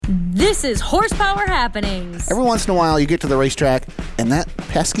This is Horsepower Happenings. Every once in a while, you get to the racetrack, and that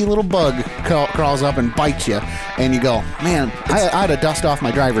pesky little bug crawls up and bites you, and you go, "Man, I ought to dust off my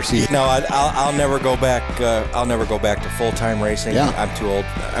driver's seat." No, I'll never go back. I'll never go back to full-time racing. Yeah. I'm too old.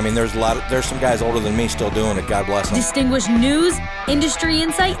 I mean, there's some guys older than me still doing it. God bless them. Distinguished news, industry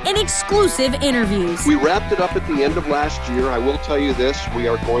insight, and exclusive interviews. We wrapped it up at the end of last year. I will tell you this: we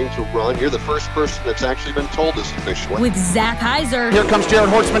are going to run. You're the first person that's actually been told this officially. With Zach Heiser. Here comes Jared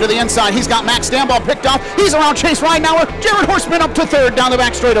Horseman to the inside. He's got Max Stambaugh picked off. He's around Chase Ridenauer. Jared Horseman up to third down the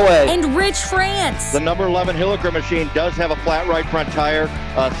back straightaway. And Rich France. The number 11 Hilliker machine does have a flat right front tire,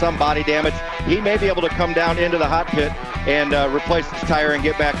 some body damage. He may be able to come down into the hot pit and replace his tire and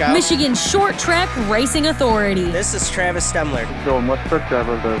get back out. Michigan Short Track Racing Authority. This is Travis Stemler. Going West Truck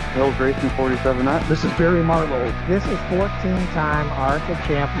Driver of the Hills Racing 47. This is Barry Marlowe. This is 14-time ARCA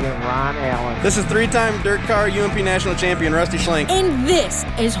champion Ron Allen. This is 3-time Dirt Car UMP National Champion Rusty Schlenk. And this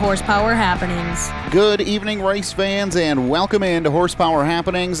is Horsepower Happenings. Good evening, race fans, and welcome into Horsepower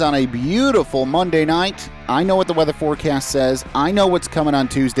Happenings on a beautiful Monday night. I know what the weather forecast says. I know what's coming on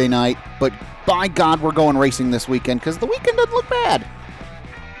Tuesday night, but by God, we're going racing this weekend because the weekend doesn't look bad.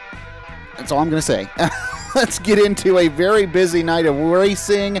 That's all I'm going to say. Let's get into a very busy night of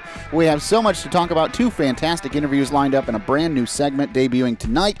racing. We have so much to talk about. 2 fantastic interviews lined up and a brand new segment debuting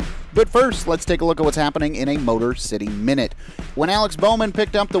tonight. But first, let's take a look at what's happening in a Motor City Minute. When Alex Bowman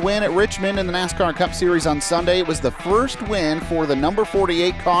picked up the win at Richmond in the NASCAR Cup Series on Sunday, it was the first win for the number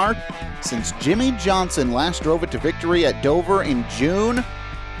 48 car since Jimmy Johnson last drove it to victory at Dover in June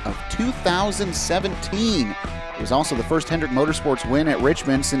of 2017. It was also the first Hendrick Motorsports win at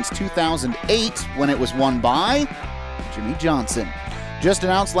Richmond since 2008 when it was won by Jimmy Johnson. Just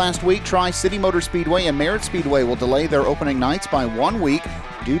announced last week, Tri-City Motor Speedway and Merritt Speedway will delay their opening nights by 1 week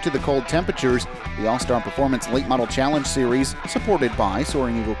due to the cold temperatures. The All-Star Performance Late Model Challenge Series, supported by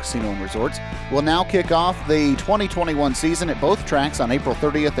Soaring Eagle Casino and Resorts, will now kick off the 2021 season at both tracks on April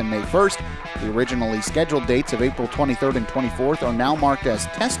 30th and May 1st. The originally scheduled dates of April 23rd and 24th are now marked as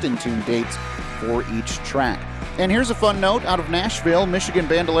test and tune dates for each track. And here's a fun note out of Nashville. Michigan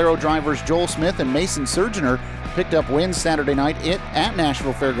Bandolero drivers Joel Smith and Mason Surgener picked up wins Saturday night at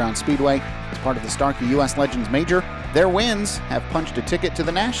Nashville Fairgrounds Speedway as part of the Starkey U.S. Legends Major. Their wins have punched a ticket to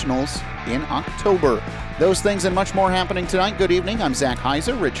the Nationals in October. Those things and much more happening tonight. Good evening. I'm Zach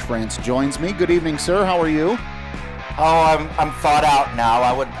Heiser. Rich France joins me. Good evening, sir. How are you? Oh, I'm thought out now.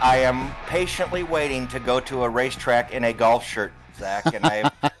 I am patiently waiting to go to a racetrack in a golf shirt, Zach,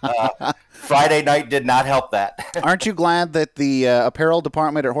 and Friday night did not help that. Aren't you glad that the apparel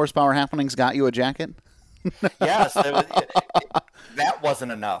department at Horsepower Happenings got you a jacket? Yes, that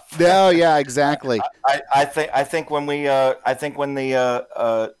wasn't enough. No, yeah, exactly. I think when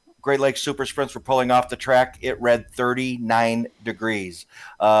the Great Lakes Super Sprints were pulling off the track, it read 39 degrees.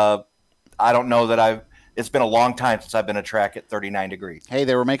 I don't know that it's been a long time since I've been a track at 39 degrees. Hey,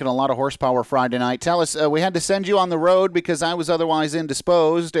 they were making a lot of horsepower Friday night. Tell us, we had to send you on the road because I was otherwise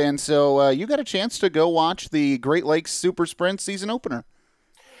indisposed, and so you got a chance to go watch the Great Lakes Super Sprint season opener.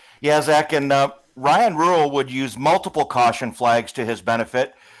 Yeah, Zach, and Ryan Rural would use multiple caution flags to his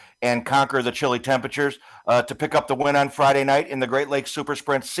benefit and conquer the chilly temperatures to pick up the win on Friday night in the Great Lakes Super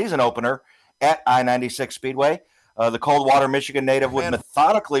Sprint season opener at I-96 Speedway. The Coldwater, Michigan native would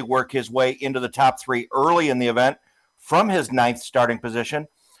methodically work his way into the top 3 early in the event from his 9th starting position,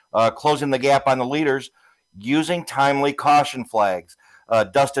 closing the gap on the leaders using timely caution flags.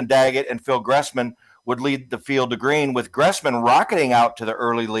 Dustin Daggett and Phil Gressman would lead the field to green, with Gressman rocketing out to the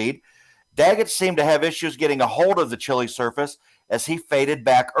early lead. Daggett seemed to have issues getting a hold of the chilly surface as he faded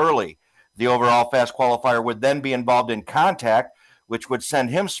back early. The overall fast qualifier would then be involved in contact, which would send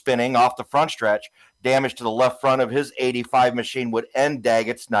him spinning off the front stretch. Damage to the left front of his 85 machine would end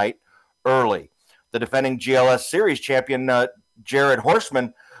Daggett's night early. The defending GLS Series champion, Jared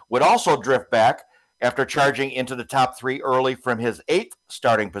Horseman, would also drift back after charging into the top 3 early from his 8th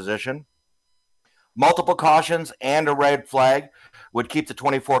starting position. Multiple cautions and a red flag would keep the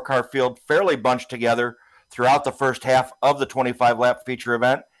 24-car field fairly bunched together throughout the first half of the 25-lap feature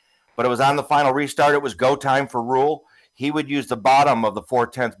event. But it was on the final restart. It was go time for Rule. He would use the bottom of the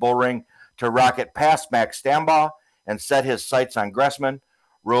 4/10 bull ring to rocket past Max Stambaugh and set his sights on Gressman.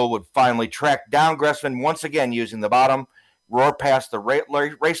 Rule would finally track down Gressman once again using the bottom, roar past the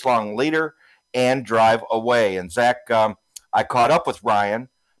race-long leader, and drive away. And Zach, I caught up with Ryan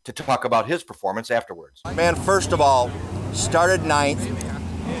to talk about his performance afterwards. Man, first of all, started 9th,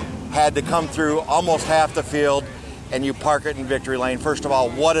 had to come through almost half the field, and you park it in victory lane. First of all,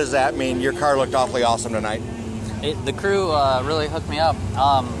 what does that mean? Your car looked awfully awesome tonight. The crew really hooked me up.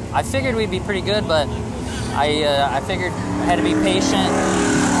 I figured we'd be pretty good, but I figured I had to be patient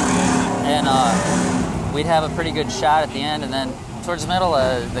we'd have a pretty good shot at the end. And then towards the middle,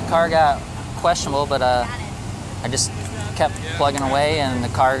 the car got questionable, but I just kept plugging away, and the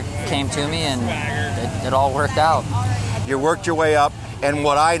car came to me, and it all worked out. You worked your way up, and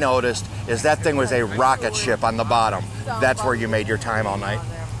what I noticed is that thing was a rocket ship on the bottom. That's where you made your time all night.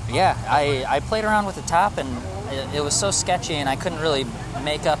 Yeah, I played around with the top, and it was so sketchy, and I couldn't really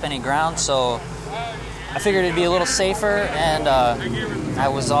make up any ground, so I figured it'd be a little safer, and I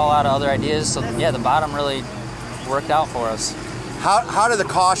was all out of other ideas, so yeah, the bottom really worked out for us. How did the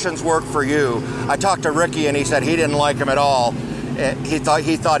cautions work for you? I talked to Ricky, and he said he didn't like them at all. He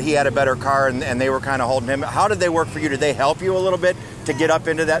thought he had a better car, and they were kind of holding him. How did they work for you? Did they help you a little bit to get up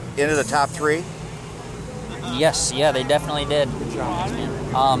into the top 3? Yes, yeah, they definitely did. It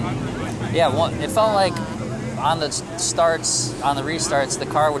felt like on the restarts, the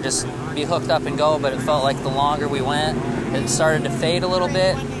car would just be hooked up and go, but it felt like the longer we went, it started to fade a little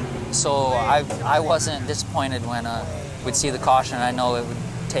bit. So I wasn't disappointed when we'd see the caution. I know it would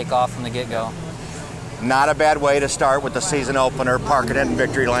take off from the get-go. Not a bad way to start with the season opener, parking it in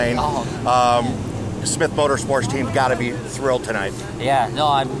victory lane. Smith Motorsports team's got to be thrilled tonight. Yeah, no,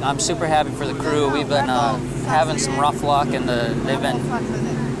 I'm super happy for the crew. We've been having some rough luck, and they've been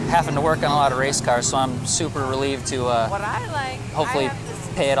having to work on a lot of race cars, so I'm super relieved to hopefully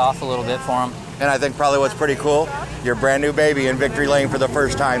pay it off a little bit for them. And I think probably what's pretty cool, your brand new baby in victory lane for the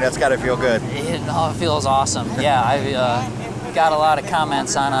first time. That's got to feel good. It feels awesome. Yeah, I've got a lot of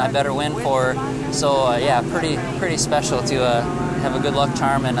comments on I better win for her. So yeah, pretty special to have a good luck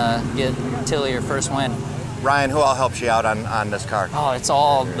charm and get Tilly her first win. Ryan, who all helps you out on this car? Oh, it's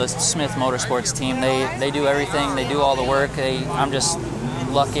all the Smith Motorsports team. They do everything. They do all the work. I'm just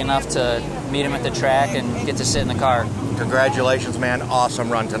lucky enough to meet them at the track and get to sit in the car. Congratulations, man. Awesome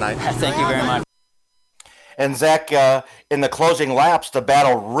run tonight. Thank you very much. And Zach, in the closing laps, the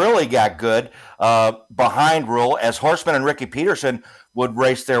battle really got good behind Rule as Horseman and Ricky Peterson would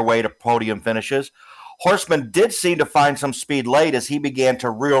race their way to podium finishes. Horseman did seem to find some speed late as he began to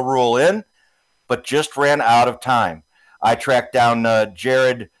reel Rule in, but just ran out of time. I tracked down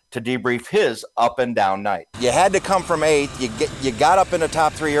Jared to debrief his up and down night. You had to come from 8th. You got up in the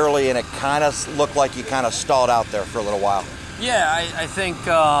top 3 early, and it kind of looked like you kind of stalled out there for a little while. Yeah, I think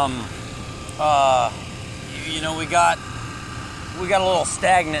we got a little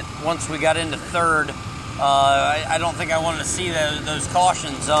stagnant once we got into 3rd. I don't think I wanted to see those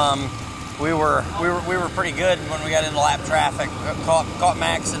cautions. We were pretty good when we got into lap traffic. Caught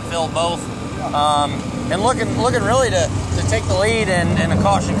Max and Phil both, and looking really to take the lead and a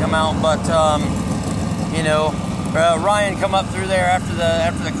caution come out. But Ryan come up through there after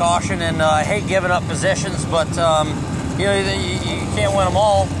the caution, and I hate giving up positions, but you can't win them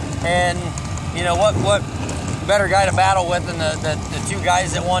all. And what better guy to battle with than the 2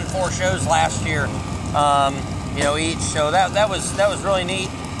 guys that won 4 shows last year, each. So that was really neat.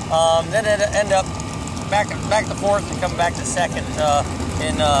 Then it ended up back to 4th and come back to 2nd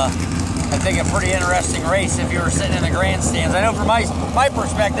in I think a pretty interesting race if you were sitting in the grandstands. I know from my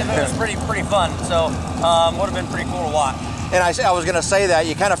perspective it was pretty fun. So would have been pretty cool to watch. And I was going to say that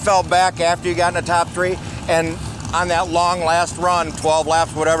you kind of fell back after you got in the top 3, and on that long last run, 12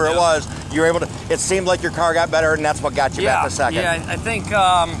 laps, whatever it was, you were able to. It seemed like your car got better, and that's what got you back to 2nd. Yeah, I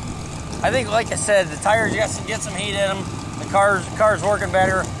think like I said, the tires get some heat in them. The car's working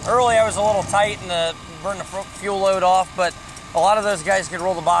better. Early I was a little tight and burned the fuel load off, but a lot of those guys could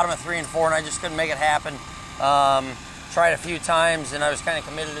roll the bottom at 3 and 4, and I just couldn't make it happen. Tried a few times, and I was kind of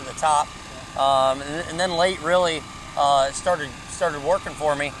committed to the top. And then late really it started working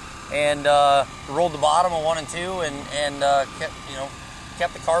for me, and rolled the bottom of 1 and 2, and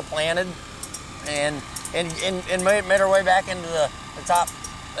kept the car planted, and made our way back into the top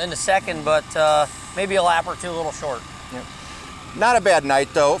into 2nd, but maybe a lap or 2 a little short. Yep. Not a bad night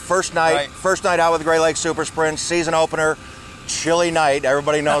though. First night out with the Great Lakes Super Sprint, season opener, chilly night.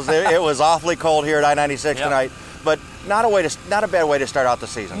 Everybody knows it was awfully cold here at I-96 tonight, but not a bad way to start out the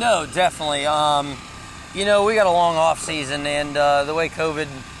season. No, definitely. We got a long off season, and the way COVID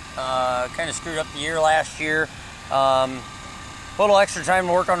kind of screwed up the year last year. A little extra time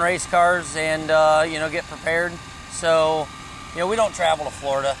to work on race cars and get prepared. So we don't travel to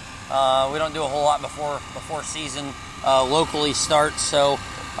Florida. We don't do a whole lot before season locally starts. So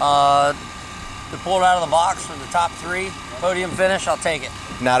to pull it out of the box for the top 3 podium finish, I'll take it.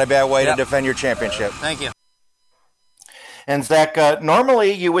 Not a bad way to defend your championship. Thank you. And Zach,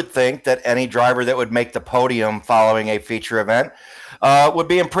 normally you would think that any driver that would make the podium following a feature event would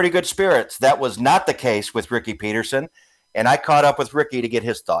be in pretty good spirits. That was not the case with Ricky Peterson, and I caught up with Ricky to get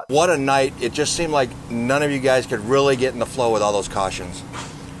his thoughts. What a night. It just seemed like none of you guys could really get in the flow with all those cautions.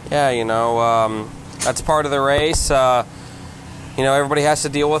 Yeah, that's part of the race. Everybody has to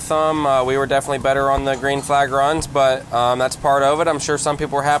deal with them. We were definitely better on the green flag runs, but that's part of it. I'm sure some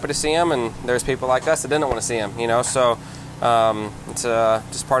people were happy to see them, and there's people like us that didn't want to see them, so it's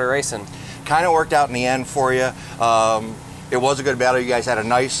just part of racing. Kind of worked out in the end for you. It was a good battle. You guys had a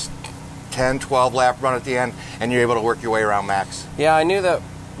nice 10, 12 lap run at the end, and you're able to work your way around Max. Yeah, I knew that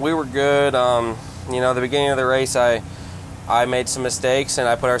we were good. The beginning of the race, I made some mistakes, and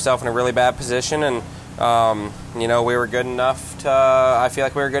I put ourselves in a really bad position, and we were good enough to, I feel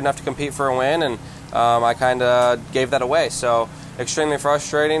like we were good enough to compete for a win, and I kind of gave that away. So extremely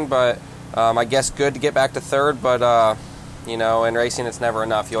frustrating, but I guess good to get back to third, but in racing it's never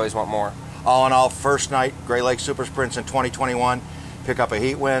enough. You always want more. All in all, first night, Great Lakes Super Sprints in 2021, pick up a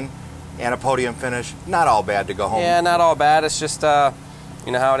heat win and a podium finish. Not all bad to go home. Yeah, not all bad. It's just, how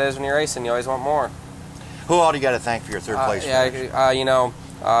it is when you're racing. You always want more. Who all do you got to thank for your third place finish?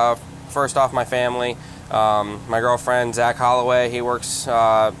 First off, my family. My girlfriend, Zach Holloway, he works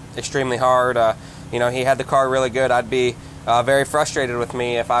extremely hard. He had the car really good. I'd be very frustrated with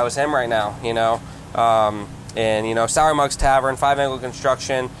me if I was him right now, Sour Mugs Tavern, 5 Angle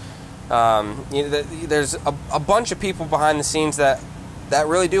Construction. There's a bunch of people behind the scenes that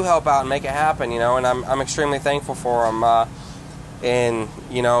really do help out and make it happen, and I'm extremely thankful for them. And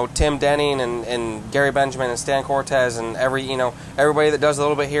Tim Denning and Gary Benjamin and Stan Cortez and everybody that does a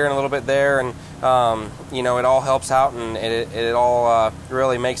little bit here and a little bit there, and it all helps out, and it all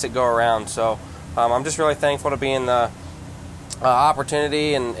really makes it go around. So I'm just really thankful to be in the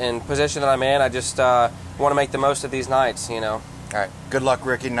opportunity and position that I'm in. I just want to make the most of these nights. All right. Good luck,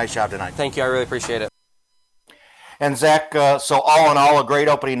 Ricky. Nice job tonight. Thank you. I really appreciate it. And Zach, so all in all, a great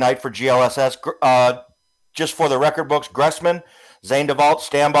opening night for GLSS. Just for the record books, Gressman, Zane DeVault,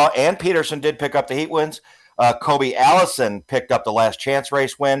 Stambaugh, and Peterson did pick up the heat wins. Kobe Allison picked up the last chance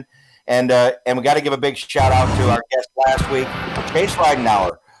race win. And we got to give a big shout out to our guest last week, Chase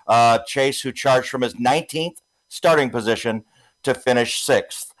Reidenauer. Chase, who charged from his 19th starting position to finish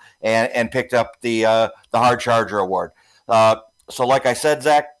 6th and picked up the Hard Charger Award. So like I said,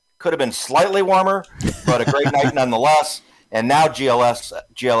 Zach, could have been slightly warmer, but a great night nonetheless. And now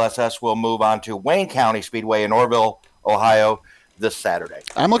GLSS will move on to Wayne County Speedway in Orville, Ohio, this Saturday.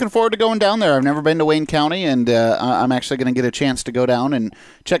 I'm looking forward to going down there. I've never been to Wayne County, and I'm actually going to get a chance to go down and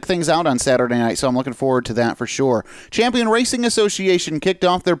check things out on Saturday night, so I'm looking forward to that for sure. Champion Racing Association kicked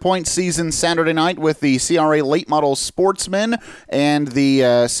off their points season Saturday night with the CRA Late Model Sportsman and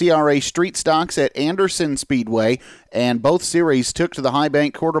the CRA Street Stocks at Anderson Speedway, and both series took to the High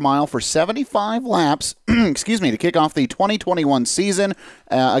Bank Quarter Mile for 75 laps to kick off the 2021 season,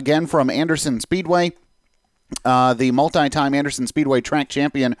 again from Anderson Speedway. The multi-time Anderson Speedway track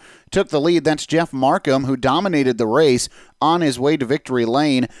champion took the lead. That's Jeff Markham, who dominated the race on his way to victory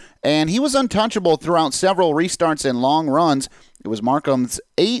lane, and he was untouchable throughout several restarts and long runs. It was Markham's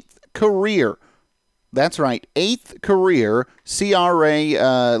 8th career. That's right, 8th career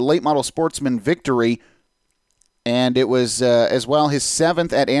CRA Late Model Sportsman victory, and it was as well his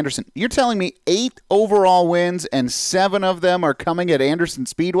 7th at Anderson. You're telling me 8 overall wins and 7 of them are coming at Anderson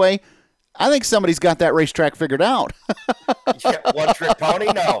Speedway? I think somebody's got that racetrack figured out. One trick pony?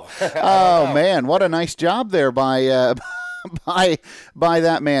 No. Oh, man, what a nice job there by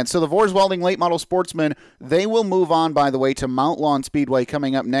that man. So the Vors Welding Late Model Sportsman, they will move on, by the way, to Mount Lawn Speedway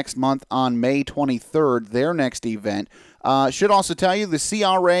coming up next month on May 23rd, their next event. Should also tell you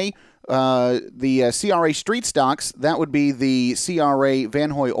the CRA Street Stocks, that would be the CRA Van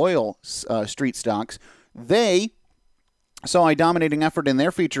Hoy Oil Street Stocks. They saw a dominating effort in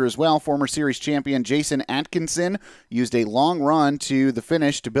their feature as well. Former series champion Jason Atkinson used a long run to the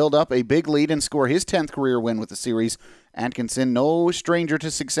finish to build up a big lead and score his 10th career win with the series. Atkinson, no stranger to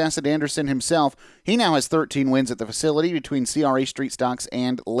success at Anderson himself. He now has 13 wins at the facility between CRA Street Stocks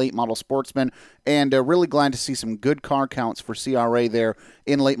and Late Model Sportsman, and really glad to see some good car counts for CRA there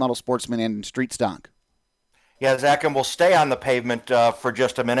in Late Model Sportsman and in Street Stock. Yeah, Zach, and we'll stay on the pavement for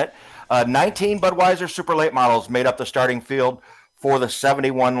just a minute. 19 Budweiser Super Late Models made up the starting field for the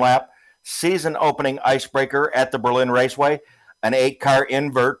 71-lap season-opening icebreaker at the Berlin Raceway. An 8-car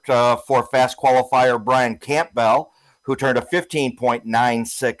invert for fast qualifier Brian Campbell, who turned a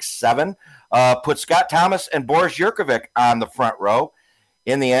 15.967, put Scott Thomas and Boris Yurkovic on the front row.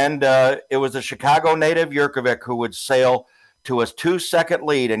 In the end, it was the Chicago native Yurkovic who would sail to his 2-second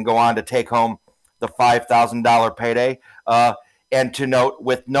lead and go on to take home the $5,000 payday. And to note,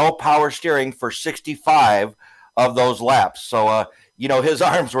 with no power steering for 65 of those laps. So, his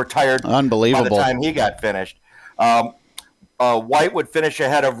arms were tired. Unbelievable. By the time he got finished. White would finish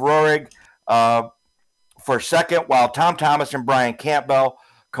ahead of Roehrig for second, while Tom Thomas and Brian Campbell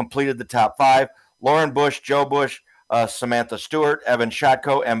completed the top 5. Lauren Bush, Joe Bush, Samantha Stewart, Evan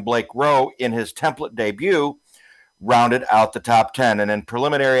Shotko, and Blake Rowe in his template debut rounded out the top 10. And in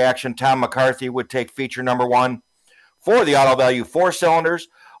preliminary action, Tom McCarthy would take feature number 1 for the Auto Value 4-cylinders,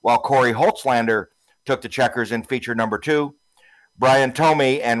 while Corey Holtzlander took the checkers in feature number 2. Brian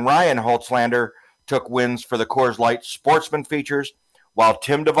Tomey and Ryan Holtzlander took wins for the Coors Light Sportsman features, while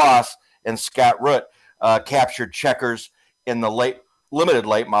Tim DeVos and Scott Root captured checkers in the limited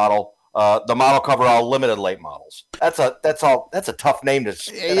late model. The model coverall limited late models. That's a tough name to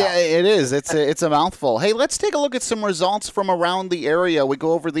spit out. It is. It's a mouthful. Hey, let's take a look at some results from around the area. We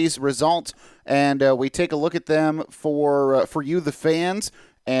go over these results and we take a look at them for you, the fans.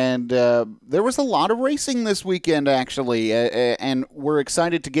 And there was a lot of racing this weekend, actually, and we're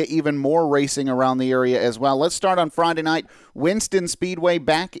excited to get even more racing around the area as well. Let's start on Friday night. Winston Speedway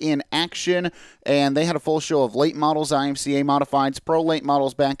back in action, and they had a full show of late models, IMCA modifieds, pro late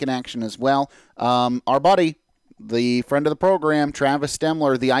models back in action as well. Our buddy, the friend of the program, Travis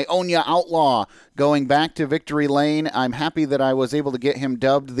Stemler, the Ionia Outlaw, going back to Victory Lane. I'm happy that I was able to get him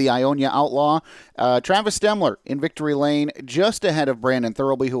dubbed the Ionia Outlaw. Travis Stemler in Victory Lane, just ahead of Brandon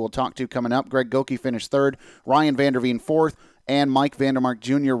Thurlby, who we'll talk to coming up. Greg Goki finished 3rd, Ryan Vanderveen 4th, and Mike Vandermark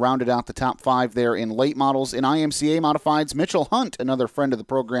Jr. rounded out the top 5 there in late models. In IMCA modifieds, Mitchell Hunt, another friend of the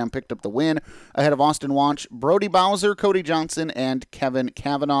program, picked up the win ahead of Austin Watch, Brody Bowser, Cody Johnson, and Kevin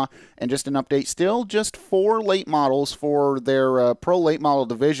Kavanaugh. And just an update, still just 4 late models for their pro late model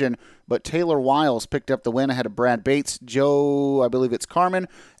division, but Taylor Wiles picked up the win ahead of Brad Bates, Joe, I believe it's Carmen,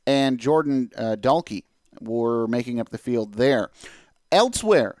 and Jordan Dalkey were making up the field there.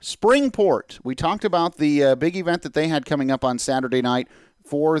 Elsewhere, Springport. We talked about the big event that they had coming up on Saturday night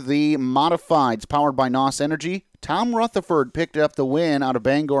for the modifieds powered by NOS Energy. Tom Rutherford picked up the win out of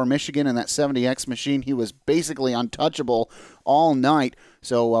Bangor, Michigan in that 70X machine. He was basically untouchable all night.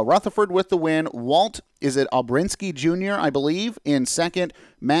 So Rutherford with the win. Walt, is it Obrinsky Jr., I believe, in 2nd.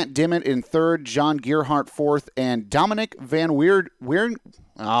 Matt Dimmitt in 3rd. John Gearhart 4th. And Dominic Van Weird.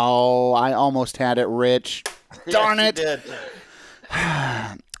 Oh, I almost had it, Rich. Darn it. Yes, you did.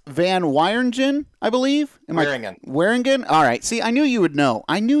 Van Weiringen, I believe. Weiringen? All right. See, I knew you would know.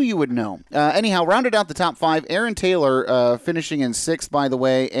 Anyhow, rounded out the top 5. Aaron Taylor finishing in 6th, by the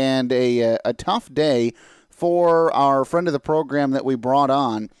way, and a tough day for our friend of the program that we brought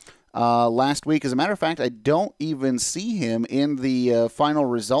on last week. As a matter of fact, I don't even see him in the final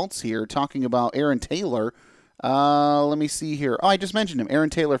results here, talking about Aaron Taylor. Let me see here. Oh, I just mentioned him. Aaron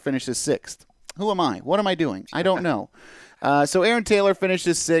Taylor finishes 6th. Who am I? What am I doing? I don't know. So Aaron Taylor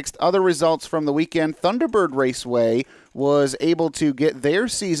finishes 6th. Other results from the weekend, Thunderbird Raceway was able to get their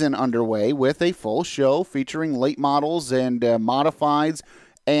season underway with a full show featuring late models and modifieds,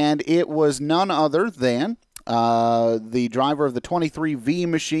 and it was none other than the driver of the 23V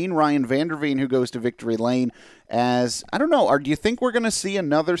machine, Ryan Vanderveen, who goes to Victory Lane. As, I don't know, do you think we're going to see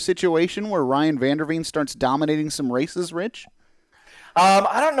another situation where Ryan Vanderveen starts dominating some races, Rich?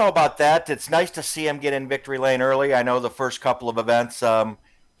 I don't know about that. It's nice to see him get in Victory Lane early. I know the first couple of events,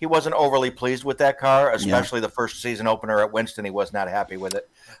 he wasn't overly pleased with that car, especially the first season opener at Winston. He was not happy with it.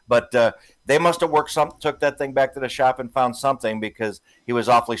 But they must have took that thing back to the shop and found something, because he was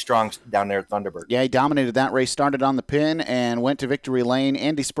awfully strong down there at Thunderbird. Yeah, he dominated that race, started on the pin and went to Victory Lane.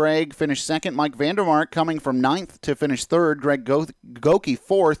 Andy Sprague finished 2nd. Mike Vandermark coming from 9th to finish 3rd. Greg Goki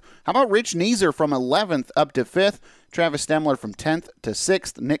 4th. How about Rich Neeser from 11th up to 5th? Travis Stemler from 10th to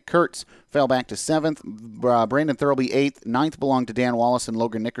 6th. Nick Kurtz fell back to 7th. Brandon Thurlby 8th. 9th belonged to Dan Wallace, and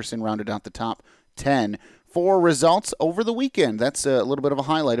Logan Nickerson rounded out the top 10. 4 results over the weekend. That's a little bit of a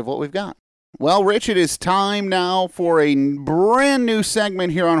highlight of what we've got. Well, Rich, it is time now for a brand new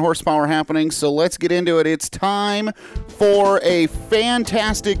segment here on Horsepower Happenings, so let's get into it. It's time for a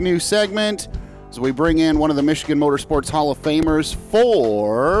fantastic new segment as we bring in one of the Michigan Motorsports Hall of Famers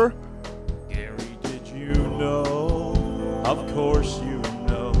for... Gary, did you know? Of course you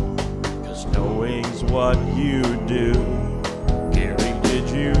know, 'cause knowing's what you do. Gary, did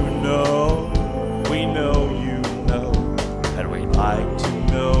you know? We know you know, and we'd like to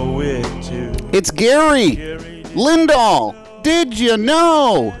know it too. It's Gary Lindahl. Did you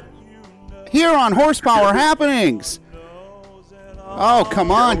know? Here on Horsepower Happenings. Oh,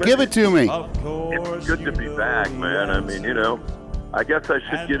 come on, give it to me. It's good to be back, man. I mean, I guess I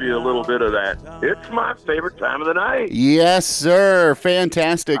should give you a little bit of that. It's my favorite time of the night. Yes, sir.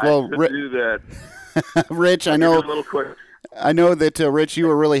 Fantastic. I should do that. Rich, I know that, Rich, you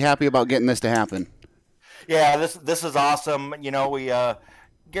were really happy about getting this to happen. Yeah, this is awesome. We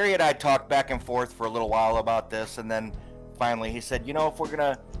Gary and I talked back and forth for a little while about this, and then finally he said, if we're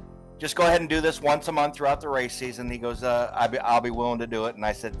gonna just go ahead and do this once a month throughout the race season, he goes, I'll be willing to do it. And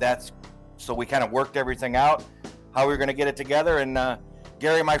I said, that's So we kind of worked everything out, how we were going to get it together. And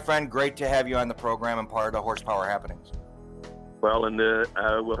Gary, my friend, great to have you on the program and part of Horsepower Happenings. Well, and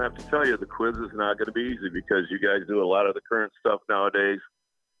I will have to tell you, the quiz is not going to be easy because you guys do a lot of the current stuff nowadays.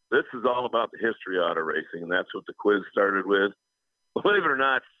 This is all about the history of auto racing, and that's what the quiz started with. Believe it or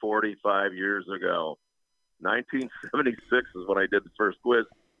not, 45 years ago. 1976 is when I did the first quiz,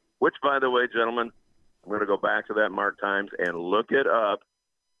 which, by the way, gentlemen, I'm going to go back to that Mark Times and look it up.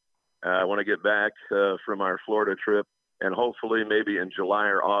 I want to get back from our Florida trip, and hopefully maybe in July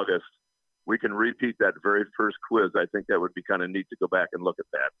or August, we can repeat that very first quiz. I think that would be kind of neat to go back and look at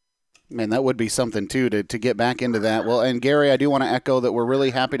that. Man, that would be something, too, to get back into that. Well, and Gary, I do want to echo that we're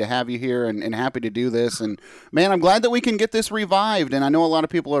really happy to have you here and happy to do this. And, man, I'm glad that we can get this revived, and I know a lot of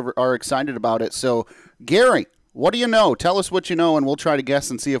people are excited about it. So, Gary, what do you know? Tell us what you know, and we'll try to guess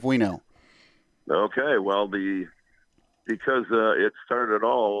and see if we know. Okay, well, because it started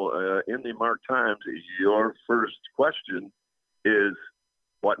all in the Mark Times, your first question is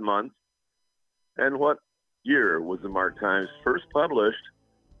what month and what year was the Mark Times first published,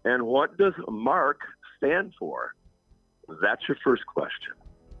 and what does Mark stand for? That's your first question.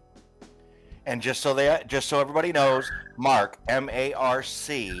 And just so everybody knows, Mark,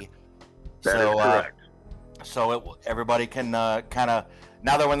 M-A-R-C. That is correct. So everybody can kind of,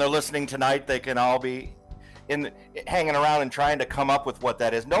 now that when they're listening tonight, they can all be hanging around and trying to come up with what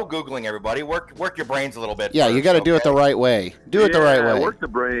that is. No Googling, everybody. Work your brains a little bit. Yeah, first, you got to do it the right way. Do it the right way. Work the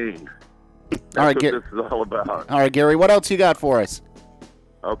brain. That's all right, what this is all about. All right, Gary, what else you got for us?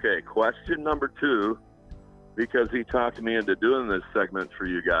 Okay, question number 2, because he talked me into doing this segment for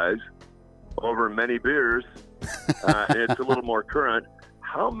you guys over many beers. It's a little more current.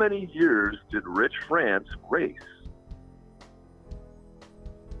 How many years did Rich France race?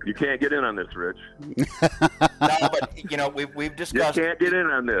 You can't get in on this, Rich. No, but, we've discussed. You can't get in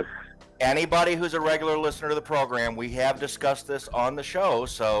on this. Anybody who's a regular listener to the program, we have discussed this on the show.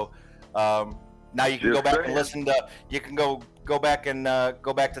 So now you can go back and listen to. You can go back and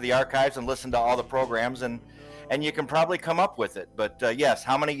go back to the archives and listen to all the programs, and you can probably come up with it. But yes,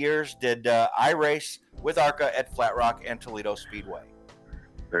 how many years did I race with ARCA at Flat Rock and Toledo Speedway?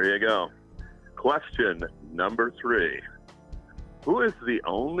 There you go. Question number 3. Who is the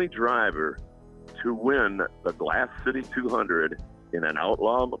only driver to win the Glass City 200 in an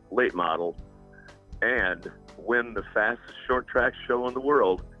Outlaw late model and win the fastest short track show in the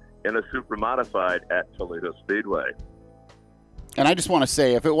world in a super modified at Toledo Speedway? And I just want to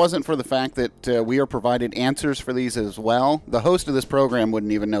say, if it wasn't for the fact that we are provided answers for these as well, the host of this program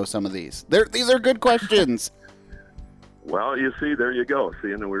wouldn't even know some of these. These are good questions. Well, you see, there you go.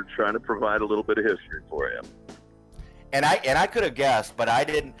 See, and we're trying to provide a little bit of history for you. And I could have guessed, but I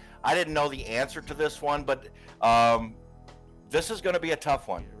didn't know the answer to this one. But this is going to be a tough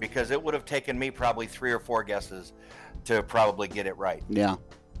one because it would have taken me probably 3 or 4 guesses to probably get it right. Yeah.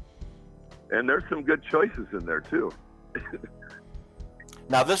 And there's some good choices in there too.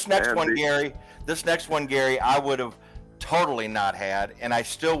 Now this next one, Gary, I would have totally not had, and I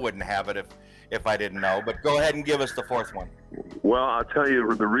still wouldn't have it if I didn't know. But go ahead and give us the 4th one. Well, I'll tell you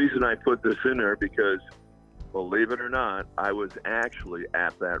the reason I put this in there because, believe it or not, I was actually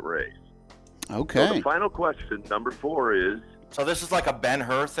at that race. Okay. So the final question, number 4, is... So this is like a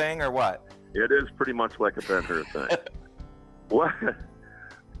Ben-Hur thing, or what? It is pretty much like a Ben-Hur thing.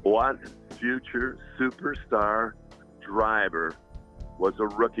 What future superstar driver was a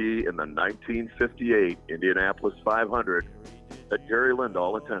rookie in the 1958 Indianapolis 500 that Gary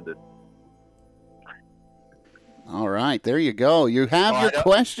Lindahl attended? All right, there you go. You have your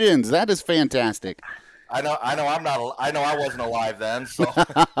questions. That is fantastic. I know I wasn't alive then, so.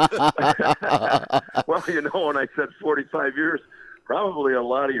 Well, when I said 45 years, probably a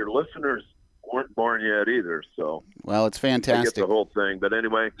lot of your listeners weren't born yet either, so. Well, it's fantastic. I get the whole thing, but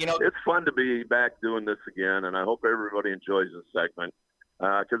anyway, it's fun to be back doing this again, and I hope everybody enjoys this segment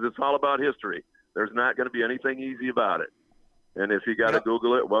because it's all about history. There's not going to be anything easy about it, and if you got to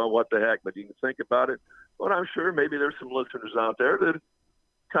Google it, well, what the heck? But you can think about it. But I'm sure maybe there's some listeners out there that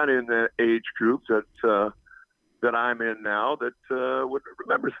kind of in the age group that I'm in now that would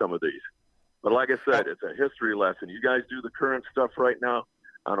remember some of these. But like I said, it's a history lesson. You guys do the current stuff right now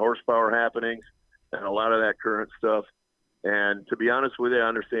on Horsepower Happenings and a lot of that current stuff. And to be honest with you, I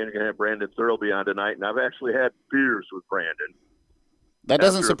understand you're going to have Brandon Thurlby on tonight, and I've actually had beers with Brandon. That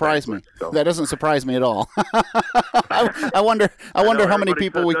doesn't surprise me. So. That doesn't surprise me at all. I wonder how many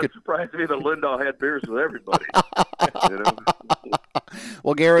people we could. It surprised me that Lindahl had beers with everybody.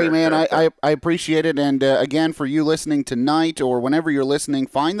 Well, Gary, man, I appreciate it. And again, for you listening tonight or whenever you're listening,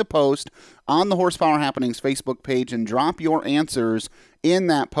 find the post on the Horsepower Happenings Facebook page and drop your answers in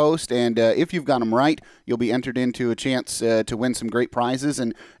that post. And if you've got them right, you'll be entered into a chance to win some great prizes.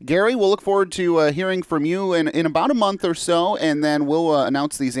 And Gary, we'll look forward to hearing from you in about a month or so, and then we'll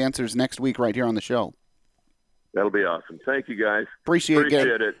announce these answers next week right here on the show. That'll be awesome. Thank you, guys. Appreciate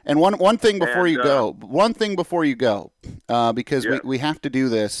it. And one thing before you go, because we have to do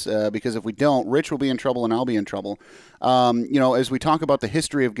this, because if we don't, Rich will be in trouble and I'll be in trouble. As we talk about the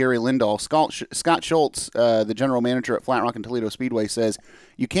history of Gary Lindahl, Scott Schultz, the general manager at Flat Rock and Toledo Speedway, says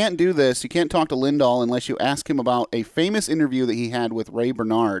you can't do this. You can't talk to Lindahl unless you ask him about a famous interview that he had with Ray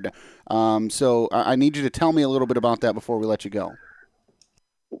Bernard. So I need you to tell me a little bit about that before we let you go.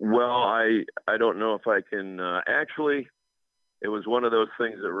 Well, I don't know if I can actually. It was one of those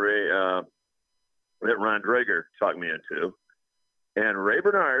things that Ron Drager talked me into, and Ray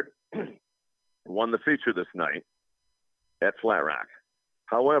Bernard won the feature this night at Flat Rock.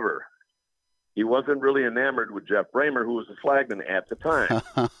 However, he wasn't really enamored with Jeff Bramer, who was the flagman at the time.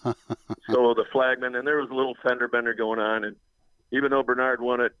 So the flagman, and there was a little fender bender going on, and even though Bernard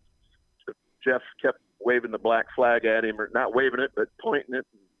won it, Jeff kept waving the black flag at him, or not waving it, but pointing it,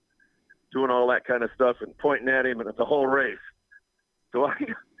 and doing all that kind of stuff, and pointing at him, and it's the whole race. So I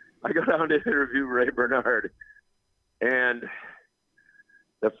go down to interview Ray Bernard, and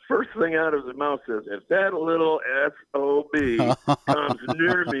the first thing out of his mouth says, if that little SOB comes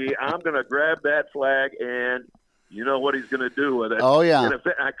near me, I'm going to grab that flag, and you know what he's going to do with it. Oh, yeah. And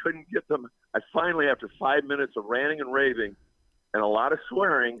I couldn't get them. I finally, after 5 minutes of ranting and raving and a lot of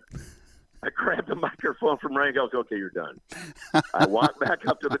swearing, I grabbed the microphone from Ray and goes, okay, you're done. I walked back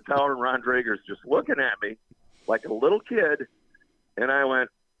up to the tower, and Ron Drager's just looking at me like a little kid. And I went,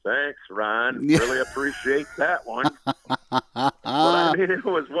 thanks, Ron. Really appreciate that one. But I mean, it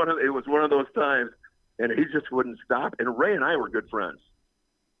was one of those times, and he just wouldn't stop. And Ray and I were good friends.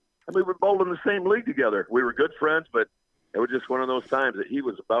 I mean, we were both in the same league together. We were good friends, but it was just one of those times that he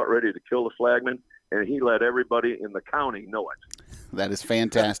was about ready to kill the flagman, and he let everybody in the county know it. That is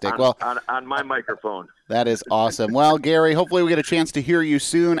fantastic. On my microphone. That is awesome. Well, Gary, hopefully we get a chance to hear you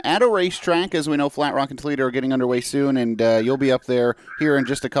soon at a racetrack. As we know, Flat Rock and Toledo are getting underway soon, and you'll be up there here in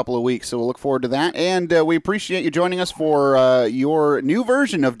just a couple of weeks. So we'll look forward to that. And we appreciate you joining us for your new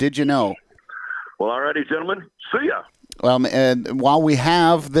version of Did You Know? Well, all righty, gentlemen. See ya. And while we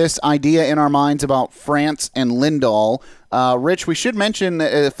have this idea in our minds about France and Lindahl, Rich, we should mention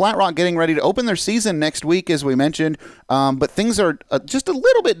Flat Rock getting ready to open their season next week, as we mentioned, but things are just a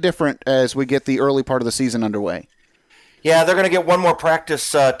little bit different as we get the early part of the season underway. Yeah, they're going to get one more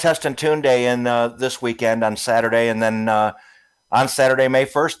practice test and tune day in this weekend on Saturday, and then on Saturday, May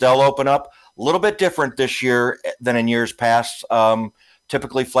 1st, they'll open up. A little bit different this year than in years past.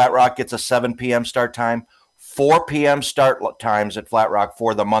 Typically, Flat Rock gets a 7 p.m. start time. 4 p.m. start times at Flat Rock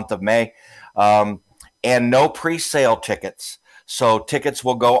for the month of May, and no pre-sale tickets. So tickets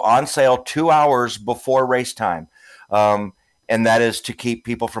will go on sale 2 hours before race time, and that is to keep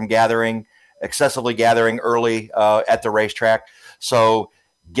people from excessively gathering early at the racetrack. So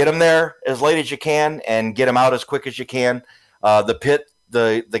get them there as late as you can and get them out as quick as you can.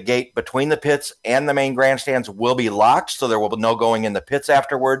 The gate between the pits and the main grandstands will be locked, so there will be no going in the pits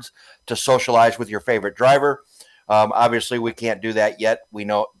afterwards to socialize with your favorite driver. Obviously, we can't do that yet. We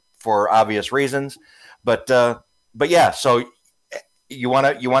know for obvious reasons, but yeah. So you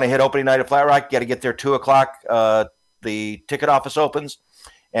want to hit opening night at Flat Rock? You got to get there 2:00. The ticket office opens,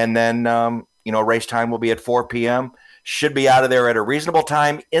 and then race time will be at 4 p.m. Should be out of there at a reasonable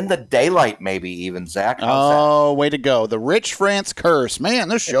time in the daylight, maybe even, Zach. Oh, way to go. The Rich France curse. Man,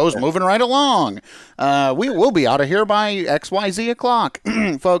 this show's moving right along. We will be out of here by XYZ o'clock.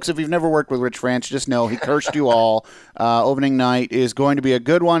 Folks, if you've never worked with Rich France, just know he cursed you all. Opening night is going to be a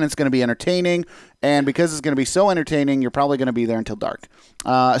good one. It's going to be entertaining. And because it's going to be so entertaining, you're probably going to be there until dark.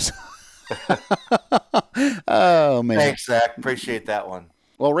 Oh, man. Thanks, Zach. Appreciate that one.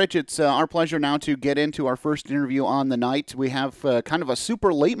 Well, Rich, it's our pleasure now to get into our first interview on the night. We have kind of a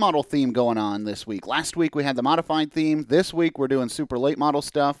super late model theme going on this week. Last week we had the modified theme. This week we're doing super late model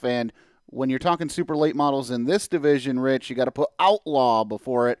stuff. And when you're talking super late models in this division, Rich, you got to put Outlaw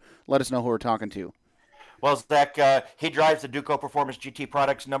before it. Let us know who we're talking to. Well, Zach, he drives the Duco Performance GT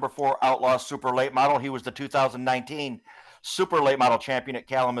Products number 4 Outlaw super late model. He was the 2019 super late model champion at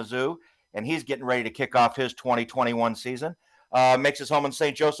Kalamazoo, and he's getting ready to kick off his 2021 season. Makes his home in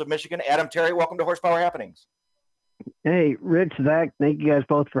St. Joseph, Michigan. Adam Terry, welcome to Horsepower Happenings. Hey, Rich, Zach, thank you guys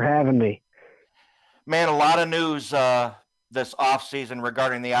both for having me. Man, a lot of news this off season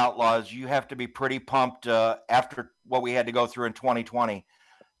regarding the Outlaws, you have to be pretty pumped after what we had to go through in 2020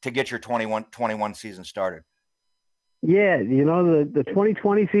 to get your 21 season started. Yeah, the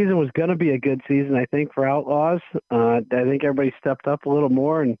 2020 season was going to be a good season, I think, for Outlaws. I think everybody stepped up a little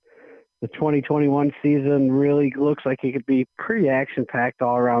more, and the 2021 season really looks like it could be pretty action-packed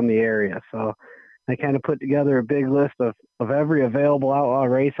all around the area. So I kind of put together a big list of every available Outlaw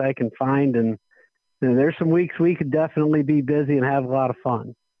race I can find, and there's some weeks we could definitely be busy and have a lot of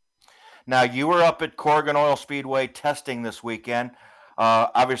fun. Now, you were up at Corrigan Oil Speedway testing this weekend.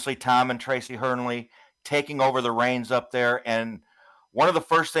 Obviously, Tom and Tracy Hernley taking over the reins up there, and one of the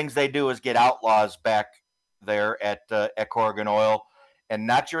first things they do is get Outlaws back there at Corrigan Oil, and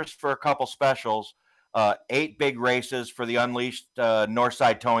not just for a couple specials, 8 big races for the Unleashed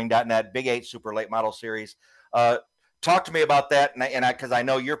NorthsideTowing.net Big 8 Super Late Model Series. Talk to me about that, and because I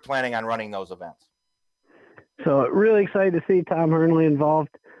know you're planning on running those events. So really excited to see Tom Hernley involved.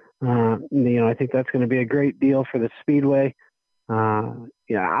 I think that's going to be a great deal for the Speedway.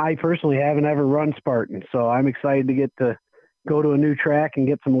 I personally haven't ever run Spartan, so I'm excited to get to go to a new track and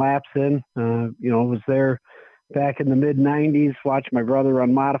get some laps in. Was there back in the mid-'90s, watched my brother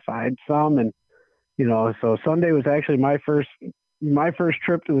run modified some, and so Sunday was actually my first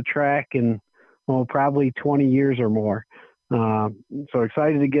trip to the track in probably 20 years or more. So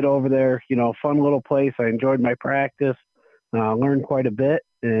excited to get over there. Fun little place. I enjoyed my practice, learned quite a bit,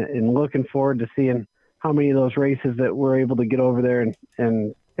 and looking forward to seeing how many of those races that we're able to get over there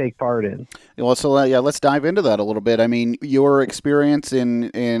and take part in. Well, so let's dive into that a little bit. I mean, your experience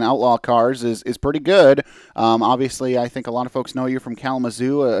in Outlaw cars is pretty good. Obviously, I think a lot of folks know you from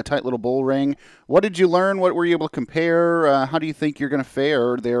Kalamazoo, a tight little bull ring. What did you learn? What were you able to compare? How do you think you're going to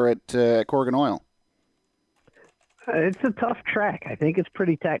fare there at Corrigan Oil? It's a tough track. I think it's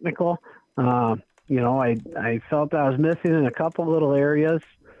pretty technical. I felt I was missing in a couple little areas.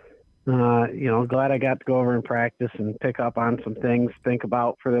 Glad I got to go over and practice and pick up on some things, think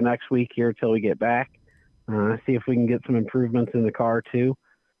about for the next week here till we get back. See if we can get some improvements in the car too.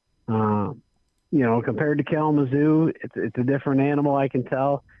 Compared to Kalamazoo, it's a different animal, I can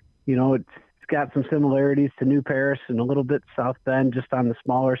tell. It's got some similarities to New Paris and a little bit South Bend, just on the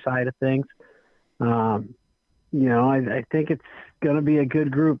smaller side of things. I think it's going to be a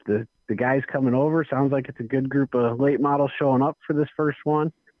good group. The guys coming over, sounds like it's a good group of late models showing up for this first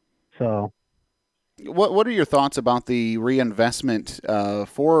one. So, what are your thoughts about the reinvestment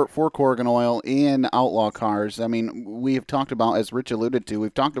for Corrigan Oil in Outlaw cars? I mean, we've talked about, as Rich alluded to,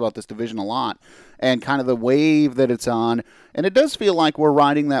 we've talked about this division a lot and kind of the wave that it's on, and it does feel like we're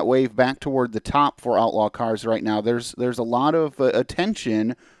riding that wave back toward the top for Outlaw cars right now. There's a lot of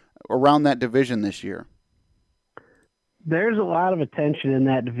attention around that division this year. There's a lot of attention in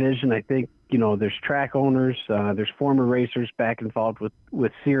that division. I think, there's track owners, there's former racers back involved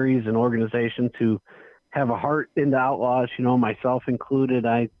with series and organizations who have a heart into Outlaws, myself included.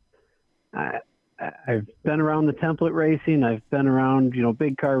 I've been around the template racing. I've been around,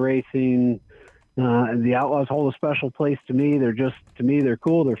 big car racing. The Outlaws hold a special place to me. They're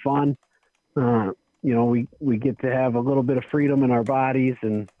cool. They're fun. We get to have a little bit of freedom in our bodies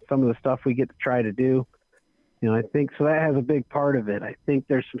and some of the stuff we get to try to do. I think so that has a big part of it. I think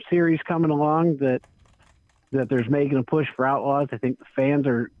there's some series coming along that there's making a push for Outlaws. I think the fans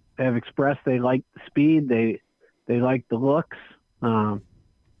have expressed they like the speed, they like the looks,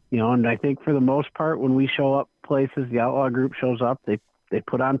 and I think for the most part when we show up places, the Outlaw group shows up, they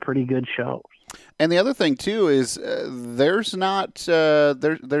put on pretty good shows. And the other thing too is there's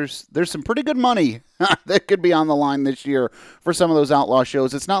some pretty good money that could be on the line this year for some of those Outlaw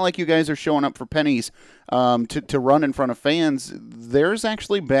shows. It's not like you guys are showing up for pennies to run in front of fans. There's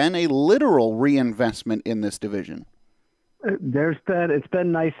actually been a literal reinvestment in this division. It's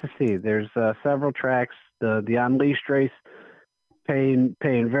been nice to see. There's several tracks. The Unleashed race paying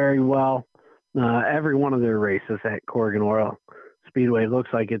very well. Every one of their races at Corrigan Oil Speedway looks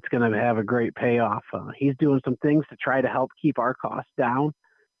like it's going to have a great payoff. He's doing some things to try to help keep our costs down,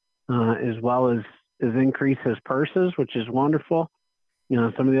 as well as increase his purses, which is wonderful.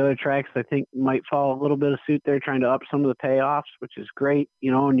 Some of the other tracks I think might fall a little bit of suit there, trying to up some of the payoffs, which is great.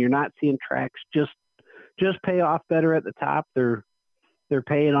 And you're not seeing tracks just pay off better at the top. They're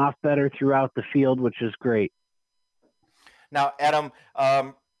paying off better throughout the field, which is great. Now, Adam,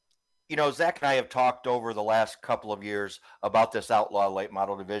 Zach and I have talked over the last couple of years about this Outlaw late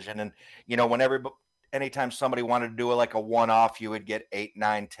model division. And, anytime somebody wanted to do like a one-off, you would get 8,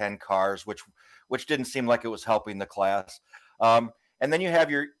 9, 10 cars, which didn't seem like it was helping the class. And then you have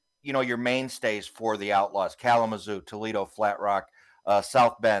your mainstays for the Outlaws: Kalamazoo, Toledo, Flat Rock,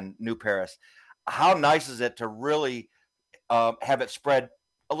 South Bend, New Paris. How nice is it to really have it spread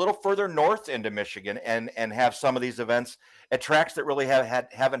a little further north into Michigan and have some of these events at tracks that really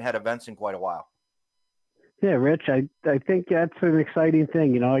haven't had events in quite a while. Yeah, Rich, I think that's an exciting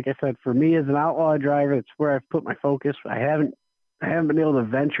thing. Like I said, for me as an outlaw driver, it's where I've put my focus. I haven't been able to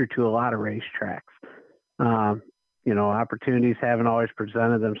venture to a lot of racetracks. Opportunities haven't always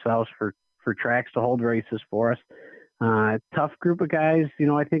presented themselves for tracks to hold races for us. Tough group of guys.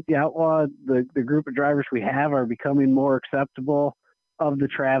 I think the outlaw, the group of drivers we have are becoming more acceptable of the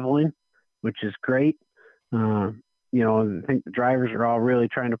traveling, which is great. I think the drivers are all really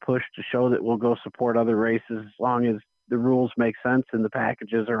trying to push to show that we'll go support other races as long as the rules make sense and the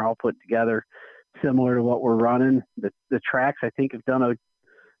packages are all put together similar to what we're running. The tracks, I think, have done a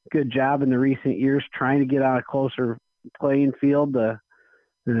good job in the recent years trying to get on a closer playing field, the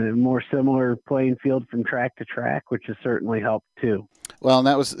more similar playing field from track to track, which has certainly helped too. Well, and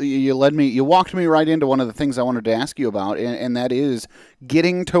that was, you walked me right into one of the things I wanted to ask you about, and that is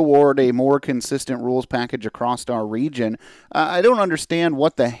getting toward a more consistent rules package across our region. I don't understand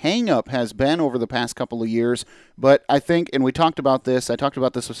what the hang-up has been over the past couple of years, but I think, and I talked about this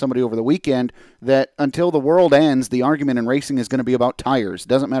with somebody over the weekend, that until the world ends, the argument in racing is going to be about tires.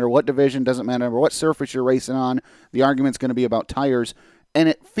 Doesn't matter what division, doesn't matter what surface you're racing on, the argument's going to be about tires. And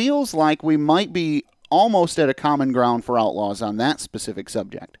it feels like we might be almost at a common ground for outlaws on that specific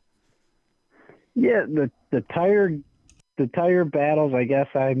subject. Yeah, the tire battles, I guess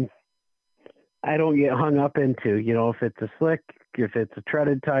I don't get hung up into. If it's a slick, if it's a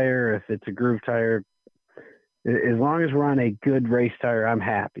treaded tire, if it's a groove tire, as long as we're on a good race tire, I'm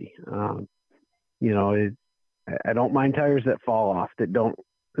happy. I don't mind tires that fall off that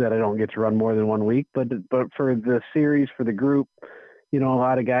I don't get to run more than 1 week, but for the series, for the group, a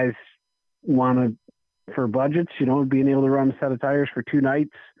lot of guys want to, for budgets, being able to run a set of tires for 2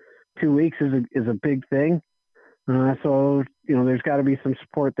 nights, 2 weeks is a big thing. So there's got to be some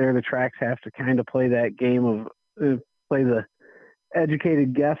support there. The tracks have to kind of play that game of play the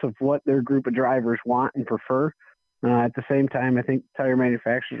educated guess of what their group of drivers want and prefer. At the same time, I think tire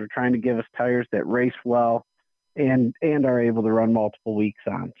manufacturers are trying to give us tires that race well and are able to run multiple weeks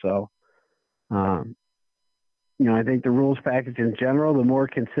on. So, I think the rules package in general, the more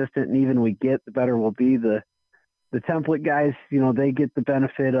consistent and even we get, the better we'll be. The template guys, they get the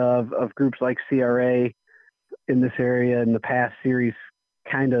benefit of groups like CRA in this area in the past series,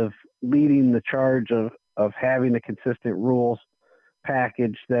 kind of leading the charge of having a consistent rules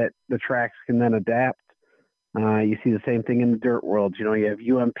package that the tracks can then adapt. You see the same thing in the dirt world. You have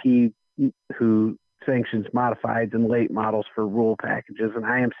UMP who sanctions modifieds and late models for rule packages, and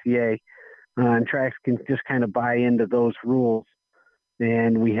IMCA. And tracks can just kind of buy into those rules.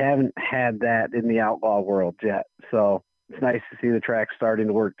 And we haven't had that in the outlaw world yet. So it's nice to see the tracks starting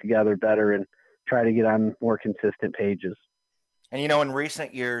to work together better and try to get on more consistent pages. And, in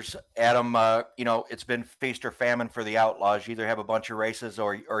recent years, Adam, it's been feast or famine for the outlaws. You either have a bunch of races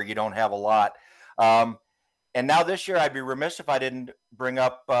or you don't have a lot. And now this year, I'd be remiss if I didn't bring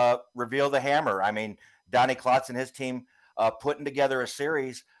up Reveal the Hammer. I mean, Donnie Klotz and his team putting together a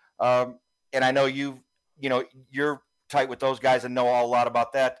series. And I know you're tight with those guys and know a lot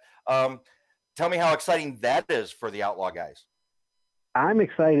about that. Tell me how exciting that is for the outlaw guys. I'm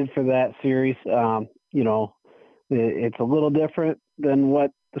excited for that series. It's a little different than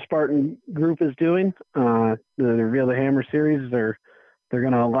what the Spartan group is doing. The Reveal the Hammer series, they're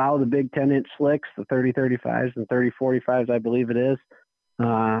going to allow the big 10-inch slicks, the 30-35s and 30-45s, I believe it is,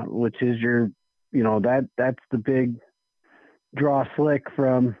 which is that's the big draw slick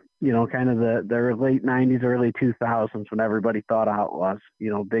from, kind of the late 90s, early 2000s when everybody thought outlaws,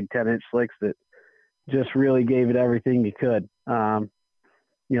 big 10-inch slicks that just really gave it everything you could.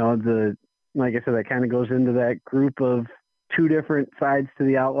 Like I said, that kind of goes into that group of 2 different sides to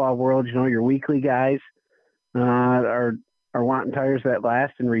the outlaw world. Your weekly guys are wanting tires that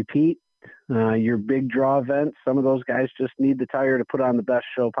last and repeat. Your big draw events, some of those guys just need the tire to put on the best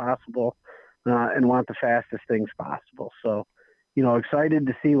show possible and want the fastest things possible. So, excited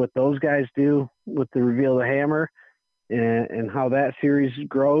to see what those guys do with the Reveal the Hammer and how that series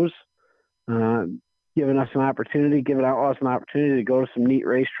grows, giving outlaws an opportunity to go to some neat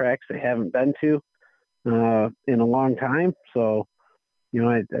racetracks they haven't been to in a long time. So,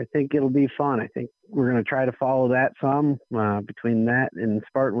 I think it'll be fun. I think we're going to try to follow that some between that and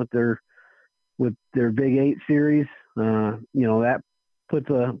Spartan with their Big 8 series. That put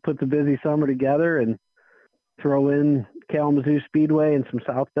the busy summer together and throw in Kalamazoo Speedway and some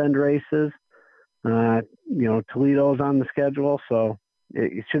South Bend races. Toledo's on the schedule, so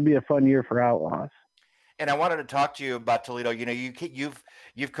it should be a fun year for outlaws. And I wanted to talk to you about Toledo.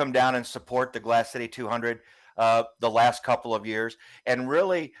 You've come down and support the Glass City 200 the last couple of years. And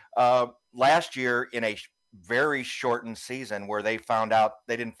really, last year in a very shortened season where they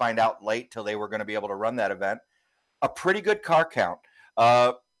didn't find out late till they were going to be able to run that event, a pretty good car count.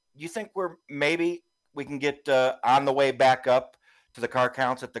 You think we can get on the way back up to the car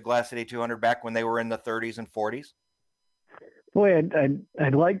counts at the Glass City 200 back when they were in the 30s and 40s? Boy,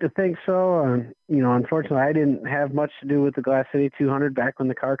 I'd like to think so. Unfortunately, I didn't have much to do with the Glass City 200 back when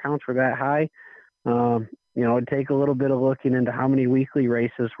the car counts were that high. It'd take a little bit of looking into how many weekly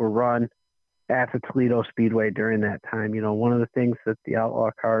races were run at the Toledo Speedway during that time. One of the things that the Outlaw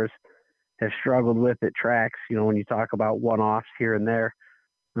cars have struggled with at tracks, when you talk about one-offs here and there,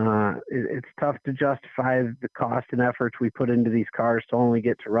 it's tough to justify the cost and efforts we put into these cars to only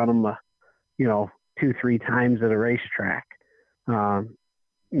get to run them, 2-3 times at a racetrack.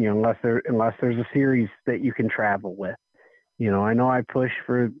 Unless there's a series that you can travel with. I know I push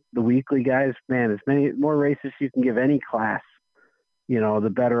for the weekly guys, man, as many more races you can give any class,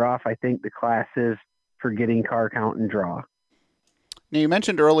 the better off I think the class is for getting car count and draw. Now, you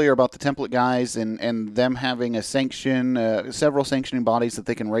mentioned earlier about the template guys and them having a sanction, several sanctioning bodies that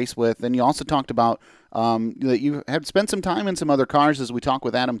they can race with. And you also talked about that you had spent some time in some other cars as we talked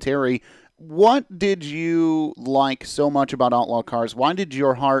with Adam Terry. What did you like so much about Outlaw Cars? Why did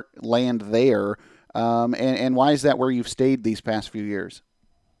your heart land there? And why is that where you've stayed these past few years?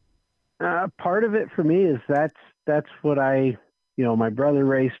 Part of it for me is that's what my brother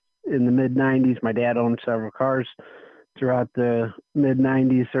raced in the mid-'90s. My dad owned several cars throughout the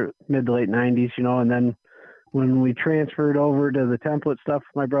mid-'90s or mid to late '90s, and then when we transferred over to the template stuff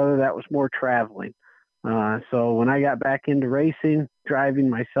with my brother, that was more traveling. So when I got back into racing, driving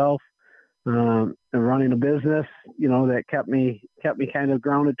myself, and running a business, that kept me kind of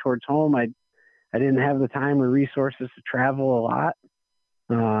grounded towards home. I didn't have the time or resources to travel a lot.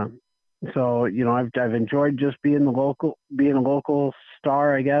 So, I've enjoyed just being a local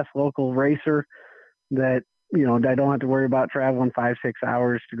star, I guess, local racer that, I don't have to worry about traveling 5-6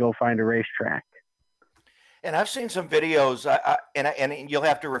 hours to go find a racetrack. And I've seen some videos, and you'll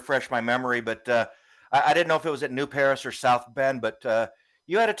have to refresh my memory, but I didn't know if it was at New Paris or South Bend, but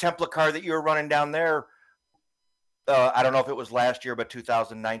you had a template car that you were running down there. I don't know if it was last year, but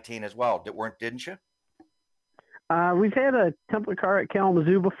 2019 as well. Didn't you? We've had a template car at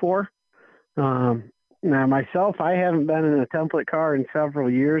Kalamazoo before. Now, myself, I haven't been in a template car in several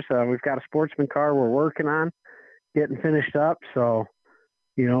years. We've got a sportsman car we're working on getting finished up. So,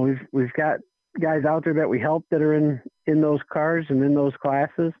 we've got guys out there that we help that are in those cars and in those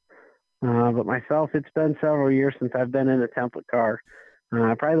classes. But myself, it's been several years since I've been in a template car.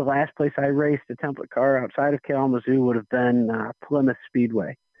 Probably the last place I raced a template car outside of Kalamazoo would have been Plymouth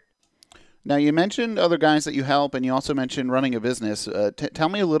Speedway. Now, you mentioned other guys that you help, and you also mentioned running a business. Tell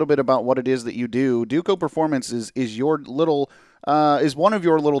me a little bit about what it is that you do. Duco Performance is one of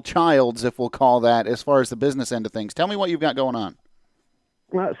your little childs, if we'll call that, as far as the business end of things. Tell me what you've got going on.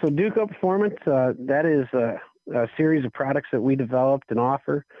 So Duco Performance, that is a series of products that we developed and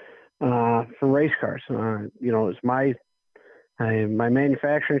offer for race cars. It's my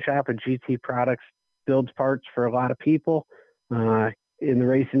manufacturing shop at GT Products builds parts for a lot of people in the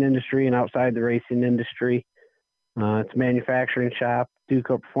racing industry and outside the racing industry. It's a manufacturing shop.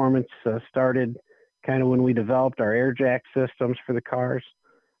 Duco Performance started kind of when we developed our air jack systems for the cars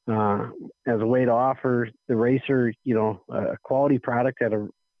as a way to offer the racer, a quality product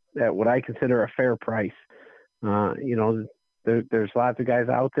at what I consider a fair price. There's lots of guys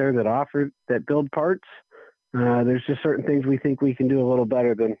out there that build parts. There's just certain things we think we can do a little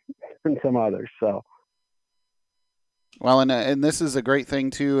better than some others. So. Well, and this is a great thing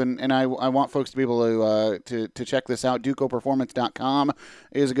too, and I want folks to be able to check this out. DucoPerformance.com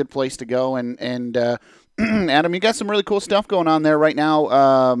is a good place to go, and Adam, you got some really cool stuff going on there right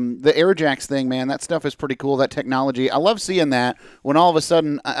now. The air jacks thing, man, that stuff is pretty cool. That technology, I love seeing that. When all of a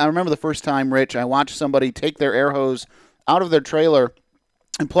sudden, I remember the first time, Rich, I watched somebody take their air hose out of their trailer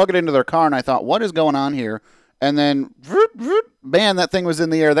and plug it into their car, and I thought, what is going on here? And then, man, that thing was in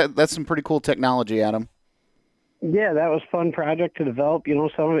the air. That's some pretty cool technology, Adam. Yeah, that was a fun project to develop.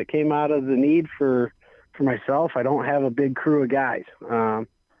 Some of it came out of the need for myself. I don't have a big crew of guys. A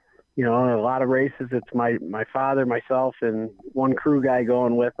lot of races, it's my father, myself, and one crew guy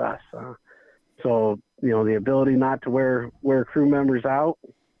going with us. So, the ability not to wear crew members out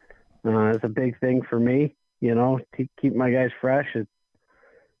is a big thing for me, to keep my guys fresh.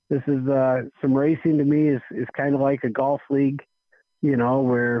 This is some racing to me is kind of like a golf league.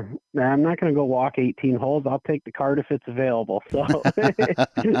 Where I'm not going to go walk 18 holes. I'll take the cart if it's available. So I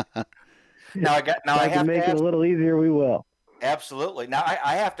can make it a little easier. We will. Absolutely. Now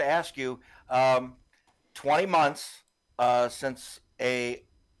I have to ask you, 20 months since a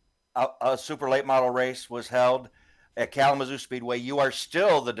super late model race was held at Kalamazoo Speedway. You are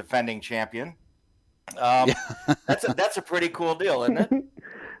still the defending champion. That's a pretty cool deal, isn't it?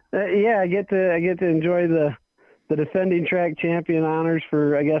 Yeah, I get to enjoy the defending track champion honors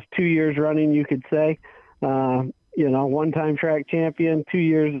for, I guess, 2 years running, you could say. One-time track champion, 2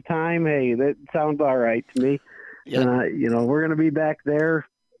 years of time. Hey, that sounds all right to me. Yeah. We're going to be back there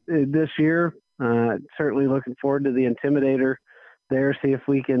this year. Certainly looking forward to the Intimidator there, see if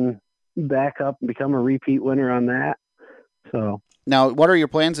we can back up and become a repeat winner on that. So now, what are your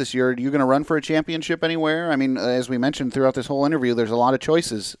plans this year? Are you going to run for a championship anywhere? I mean, as we mentioned throughout this whole interview, there's a lot of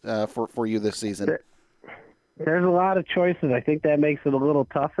choices for you this season. There's a lot of choices. I think that makes it a little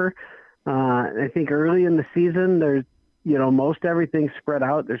tougher. I think early in the season, there's, most everything's spread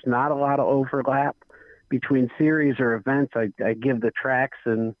out. There's not a lot of overlap between series or events. I give the tracks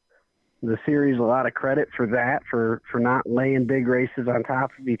and the series a lot of credit for that, for not laying big races on top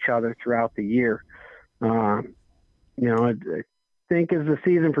of each other throughout the year. I think as the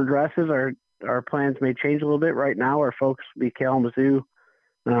season progresses, our plans may change a little bit. Right now, our focus will be Kalamazoo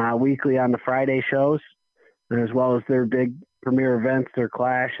weekly on the Friday shows, as well as their big premier events, their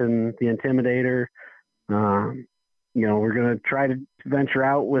Clash and the Intimidator. We're going to try to venture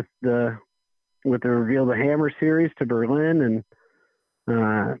out with the Reveal the Hammer series to Berlin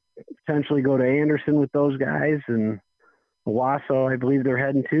and potentially go to Anderson with those guys, and Owasso, I believe they're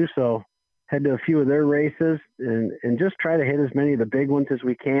heading to. So head to a few of their races and just try to hit as many of the big ones as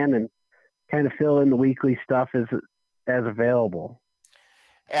we can and kind of fill in the weekly stuff as available.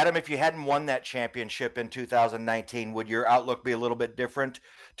 Adam, if you hadn't won that championship in 2019, would your outlook be a little bit different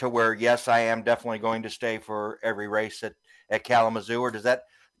to where, yes, I am definitely going to stay for every race at Kalamazoo, or does that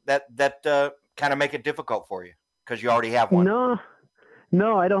kind of make it difficult for you because you already have one?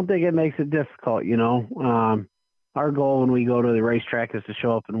 No, I don't think it makes it difficult. Our goal when we go to the racetrack is to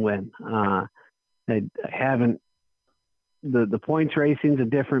show up and win. I haven't. The points racing is a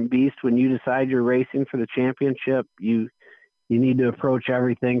different beast. When you decide you're racing for the championship, you need to approach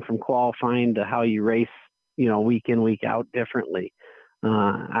everything from qualifying to how you race, week in, week out differently.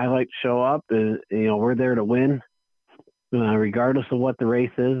 I like to show up and, we're there to win, regardless of what the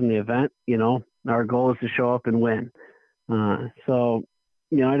race is and the event. Our goal is to show up and win. So,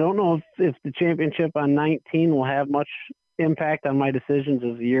 I don't know if the championship on 19 will have much impact on my decisions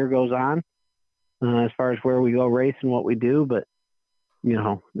as the year goes on, as far as where we go race and what we do. But,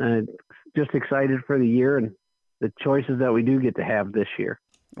 just excited for the year and the choices that we do get to have this year.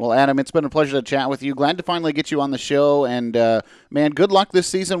 Well, Adam, it's been a pleasure to chat with you. Glad to finally get you on the show. And, man, good luck this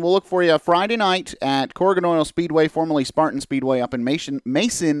season. We'll look for you Friday night at Corrigan Oil Speedway, formerly Spartan Speedway, up in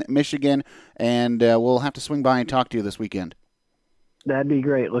Mason, Michigan. And we'll have to swing by and talk to you this weekend. That'd be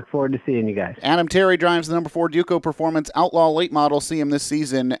great. Look forward to seeing you guys. Adam Terry drives the number 4 Duco Performance Outlaw Late Model. See him this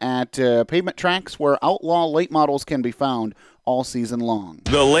season at pavement tracks where Outlaw Late Models can be found all season long.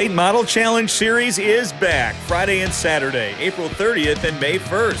 The Late Model Challenge Series is back Friday and Saturday, April 30th and May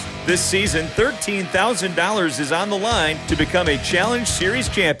 1st. This season, $13,000 is on the line to become a Challenge Series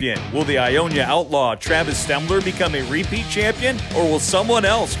champion. Will the Ionia Outlaw Travis Stembler become a repeat champion, or will someone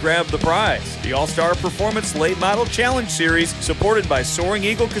else grab the prize? The All-Star Performance Late Model Challenge Series, supported by Soaring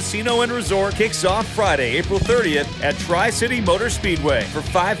Eagle Casino and Resort, kicks off Friday, April 30th at Tri-City Motor Speedway for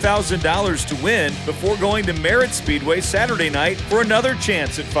 $5,000 to win before going to Merritt Speedway Saturday night for another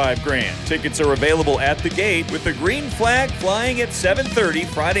chance at $5,000. Tickets are available at the gate with the green flag flying at 7:30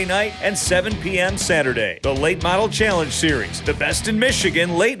 Friday night and 7 p.m. Saturday. The Late Model Challenge Series, the best in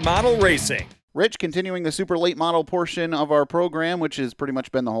Michigan late model racing. Rich, continuing the super late model portion of our program, which has pretty much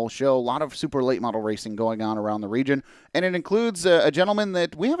been the whole show. A lot of super late model racing going on around the region, and it includes a gentleman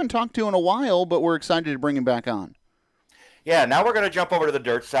that we haven't talked to in a while, but we're excited to bring him back on. Yeah, now we're going to jump over to the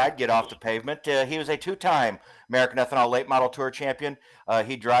dirt side, get off the pavement. He was a 2-time American Ethanol Late Model Tour champion.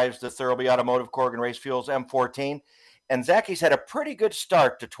 He drives the Thurlby Automotive Corrigan Race Fuels M14. And Zacky's had a pretty good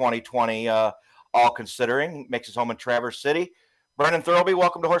start to 2020, all considering. Makes his home in Traverse City. Brendan Thurlby,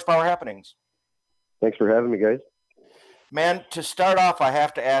 welcome to Horsepower Happenings. Thanks for having me, guys. Man, to start off, I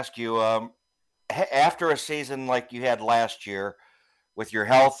have to ask you, after a season like you had last year with your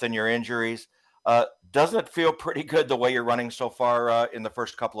health and your injuries, doesn't it feel pretty good the way you're running so far in the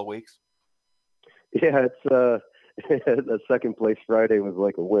first couple of weeks? Yeah, it's the second place Friday was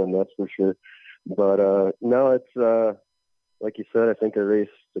like a win, that's for sure. But no, it's like you said, I think I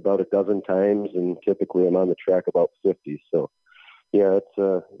raced about a dozen times, and typically I'm on the track about 50. So, yeah,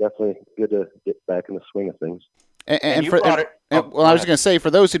 it's definitely good to get back in the swing of things. I was going to say,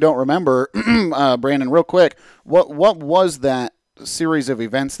 for those who don't remember, Brandon, real quick, what was that series of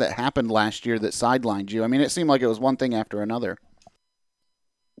events that happened last year that sidelined you. I mean, it seemed like it was one thing after another.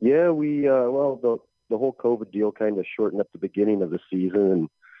 Yeah, the whole COVID deal kind of shortened up the beginning of the season, and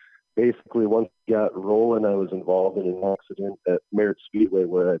basically once it got rolling, I was involved in an accident at Merritt Speedway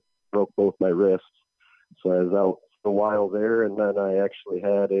where I broke both my wrists. So I was out for a while there, and then I actually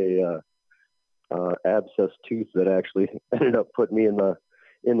had a abscess tooth that actually ended up putting me in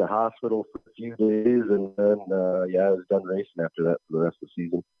the hospital for a few days, and then I was done racing after that for the rest of the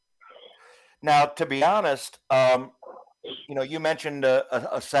season. Now, to be honest, you mentioned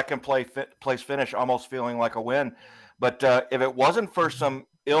a second place finish, almost feeling like a win. But if it wasn't for some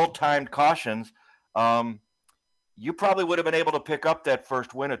ill-timed cautions, you probably would have been able to pick up that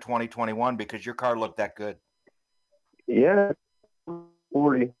first win of 2021 because your car looked that good. Yeah,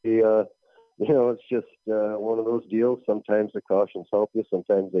 40. It's just one of those deals. Sometimes the cautions help you,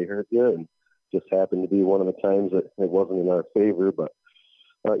 sometimes they hurt you, and just happened to be one of the times that it wasn't in our favor. But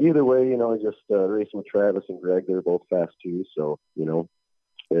either way, just racing with Travis and Greg, they're both fast too. So,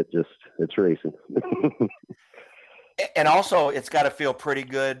 it's racing. And also, it's got to feel pretty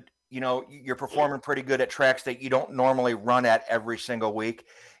good. You're performing pretty good at tracks that you don't normally run at every single week.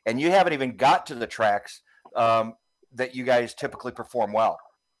 And you haven't even got to the tracks that you guys typically perform well.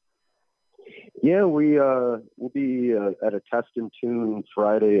 Yeah, we'll be at a test and tune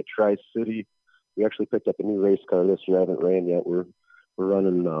Friday at Tri-City. We actually picked up a new race car this year. I haven't ran yet. We're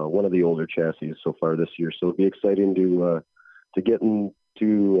running one of the older chassis so far this year. So it'll be exciting to get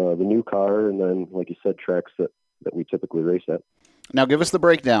into the new car, and then, like you said, tracks that we typically race at. Now, give us the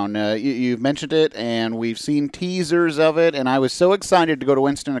breakdown. You've mentioned it, and we've seen teasers of it, and I was so excited to go to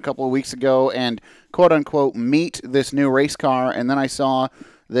Winston a couple of weeks ago and, quote-unquote, meet this new race car, and then I saw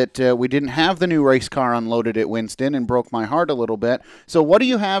that we didn't have the new race car unloaded at Winston and broke my heart a little bit. So what do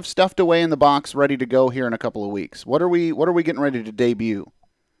you have stuffed away in the box ready to go here in a couple of weeks? What are we getting ready to debut?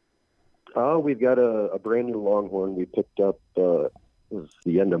 We've got a brand new Longhorn we picked up it was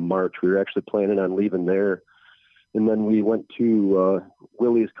the end of March. We were actually planning on leaving there. And then we went to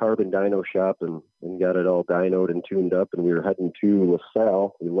Willie's Carbon Dyno Shop and got it all dynoed and tuned up, and we were heading to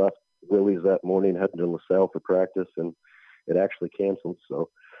LaSalle. We left Willie's that morning, heading to LaSalle for practice, and it actually canceled. So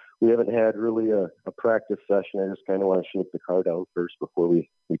we haven't had really a practice session. I just kind of want to shake the car down first before we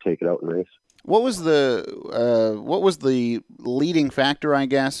take it out and race. What was the leading factor, I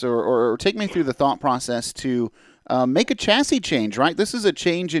guess, or take me through the thought process to make a chassis change, right? This is a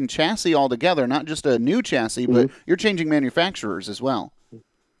change in chassis altogether, not just a new chassis, but you're changing manufacturers as well.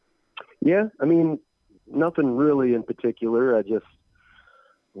 Yeah, I mean, nothing really in particular.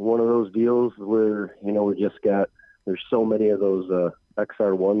 One of those deals where, there's so many of those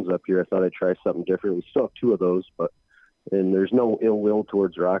XR1s up here. I thought I'd try something different. We still have two of those, and there's no ill will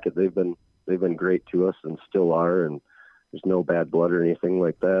towards Rocket. They've been great to us and still are, and there's no bad blood or anything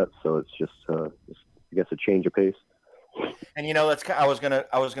like that. So it's just I guess a change of pace. And I was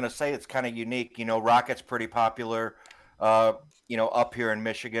gonna say it's kind of unique. Rocket's pretty popular, up here in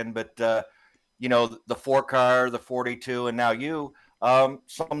Michigan, but the 4-car, the 42, and now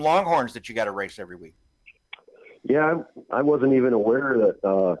some Longhorns that you got to race every week. Yeah, I wasn't even aware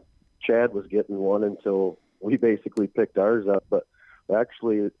that Chad was getting one until we basically picked ours up. But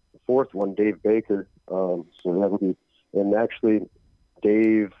actually, the fourth one, Dave Baker. So that would be, and actually,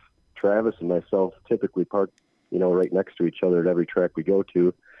 Dave, Travis, and myself typically park, right next to each other at every track we go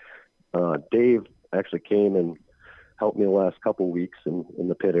to. Dave actually came and helped me the last couple weeks in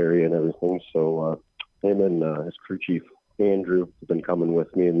the pit area and everything. So him and his crew chief, Andrew, have been coming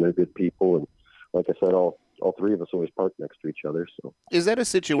with me, and they're good people. And like I said, all three of us always park next to each other. So is that a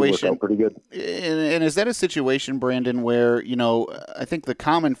situation? It worked out pretty good. And is that a situation, Brandon, where I think the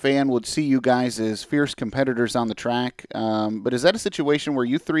common fan would see you guys as fierce competitors on the track? But is that a situation where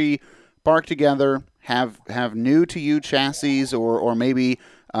you three park together, have new to you chassis, or maybe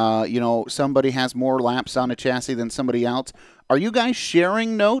somebody has more laps on a chassis than somebody else? Are you guys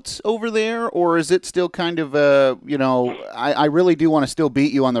sharing notes over there, or is it still kind of I really do want to still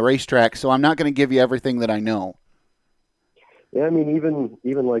beat you on the racetrack, so I'm not going to give you everything that I know? Yeah, I mean,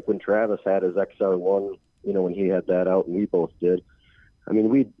 even like when Travis had his XR1, when he had that out and we both did, I mean,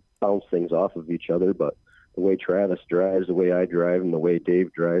 we bounce things off of each other, but the way Travis drives, the way I drive, and the way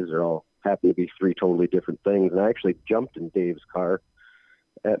Dave drives are all happen to be three totally different things. And I actually jumped in Dave's car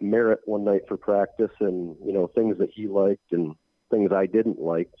at Merritt one night for practice, and things that he liked and things I didn't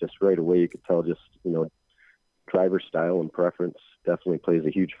like, just right away you could tell. Just driver style and preference definitely plays a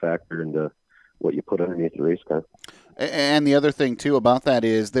huge factor into what you put underneath the race car. And the other thing too about that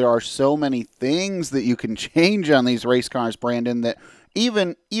is there are so many things that you can change on these race cars, Brandon, that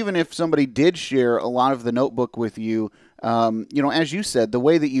even if somebody did share a lot of the notebook with you, As you said, the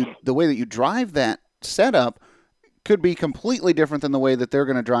way that you drive that setup could be completely different than the way that they're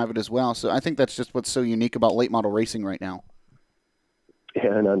going to drive it as well. So I think that's just what's so unique about late model racing right now.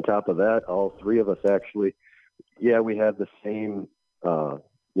 Yeah, and on top of that, all three of us actually, we have the same,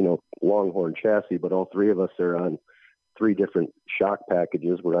 Longhorn chassis, but all three of us are on 3 different shock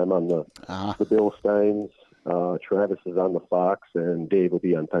packages, where I'm on the Bilsteins, Travis is on the Fox, and Dave will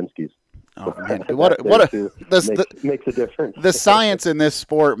be on Penske's. Oh, man. Makes a difference. The science in this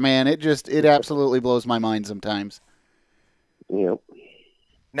sport, man, it absolutely blows my mind sometimes. Yep.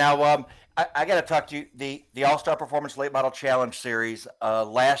 Now, I got to talk to you. The All-Star Performance Late Model Challenge Series,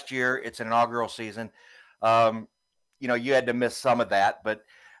 last year, it's an inaugural season. You had to miss some of that, but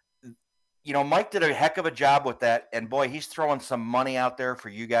Mike did a heck of a job with that, and boy, he's throwing some money out there for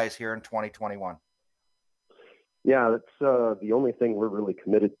you guys here in 2021. Yeah, that's the only thing we're really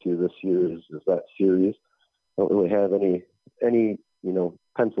committed to this year is that series. Don't really have any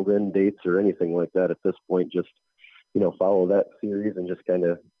penciled in dates or anything like that at this point. Just follow that series and just kind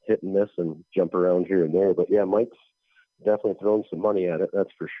of hit and miss and jump around here and there. But yeah, Mike's definitely throwing some money at it,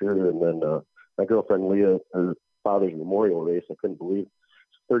 that's for sure. And then my girlfriend Leah, her father's memorial race, I couldn't believe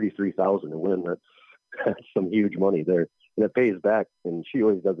 $33,000 to win. That's some huge money there, and it pays back. And she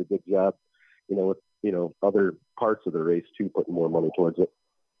always does a good job, with other parts of the race too, putting more money towards it.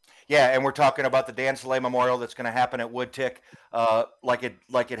 Yeah, and we're talking about the Dan Soleil Memorial that's going to happen at Woodtick, like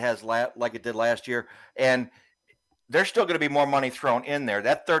it did last year, and there's still going to be more money thrown in there.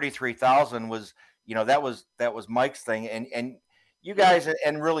 That $33,000 was, that was Mike's thing, and you guys,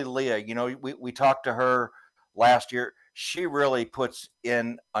 and really Leah, we talked to her last year. She really puts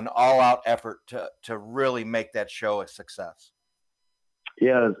in an all-out effort to really make that show a success.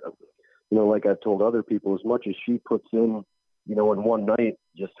 Yeah, like I've told other people, as much as she puts in, in one night,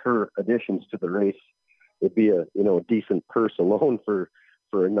 just her additions to the race, it'd be a decent purse alone for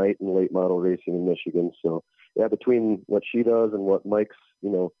a night in late model racing in Michigan. So yeah, between what she does and what Mike's,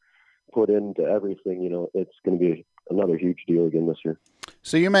 put into everything, it's going to be another huge deal again this year.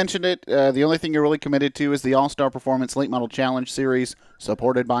 So you mentioned it. The only thing you're really committed to is the All-Star Performance Late Model Challenge Series,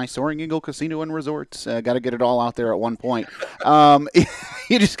 supported by Soaring Eagle Casino and Resorts. Got to get it all out there at one point.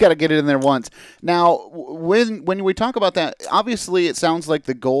 You just got to get it in there once. Now, when we talk about that, obviously it sounds like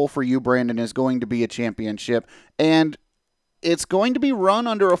the goal for you, Brandon, is going to be a championship, and it's going to be run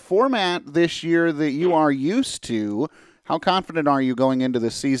under a format this year that you are used to. How confident are you going into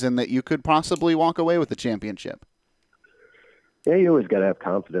the season that you could possibly walk away with the championship? Yeah, you always got to have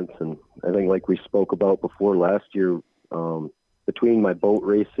confidence, and I think like we spoke about before last year, between my boat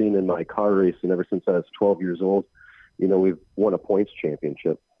racing and my car racing, ever since I was 12 years old, we've won a points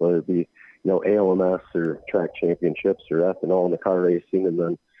championship, whether it be, ALMS or track championships or ethanol in the car racing, and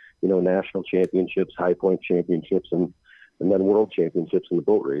then, national championships, high point championships, and then world championships in the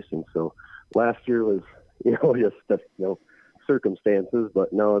boat racing. So last year was, just, circumstances,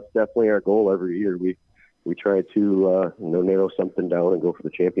 but no, it's definitely our goal every year. We try to narrow something down and go for the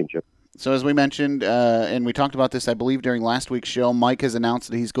championship. So as we mentioned, and we talked about this, I believe, during last week's show, Mike has announced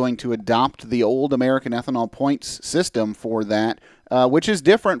that he's going to adopt the old American Ethanol points system for that, which is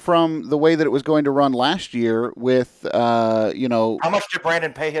different from the way that it was going to run last year with, How much did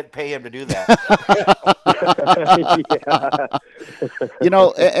Brandon pay him to do that?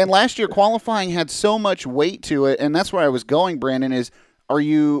 And last year qualifying had so much weight to it, and that's where I was going, Brandon, is Are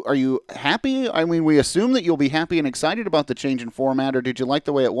you happy? I mean, we assume that you'll be happy and excited about the change in format, or did you like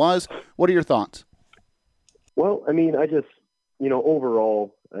the way it was? What are your thoughts? Well, I mean, I just,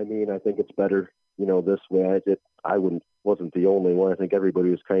 overall, I think it's better, this way. I wasn't the only one. I think everybody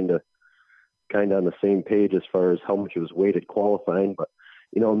was kind of on the same page as far as how much it was weighted qualifying. But,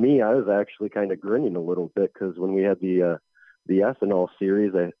 me, I was actually kind of grinning a little bit because when we had the ethanol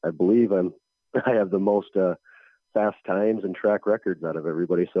series, I believe I have the most fast times and track records out of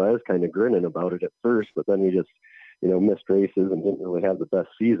everybody. So I was kind of grinning about it at first, but then we just, missed races and didn't really have the best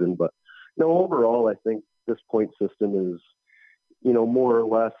season. But, overall, I think this point system is, more or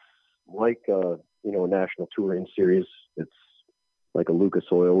less like a national touring series. It's like a Lucas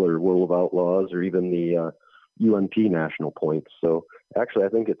Oil or World of Outlaws or even the UMP national points. So actually, I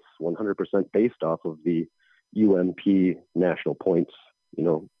think it's 100% based off of the UMP national points,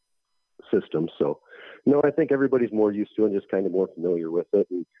 system. So, I think everybody's more used to it and just kind of more familiar with it.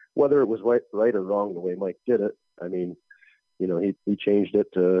 And whether it was right or wrong the way Mike did it, I mean, he changed it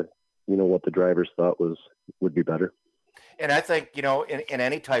to, what the drivers thought would be better. And I think, in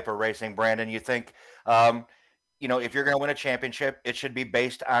any type of racing, Brandon, you think, if you're going to win a championship, it should be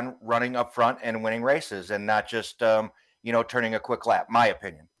based on running up front and winning races and not just, turning a quick lap, my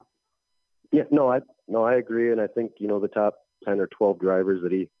opinion. Yeah, I agree, and I think the top 10 or 12 drivers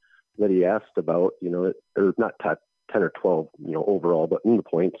that he asked about, or not top 10 or 12, overall, but in the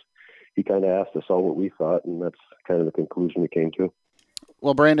points, he kind of asked us all what we thought, and that's kind of the conclusion we came to.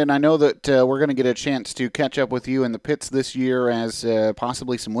 Well, Brandon, I know that we're going to get a chance to catch up with you in the pits this year as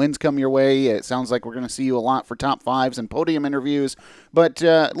possibly some wins come your way. It sounds like we're going to see you a lot for top fives and podium interviews. But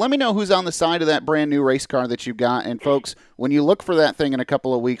let me know who's on the side of that brand new race car that you've got. And, folks, when you look for that thing in a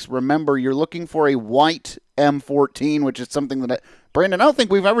couple of weeks, remember you're looking for a white M14, which is something that, Brandon, I don't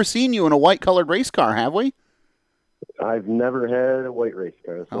think we've ever seen you in a white-colored race car, have we? I've never had a white race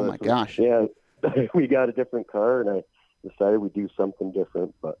car. So oh, my gosh. Yeah, we got a different car, and I decided we'd do something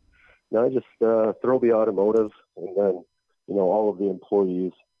different. But now I just throw the automotive, and then all of the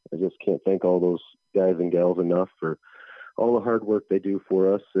employees. I just can't thank all those guys and gals enough for all the hard work they do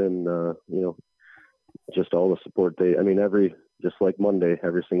for us, and just all the support just like Monday,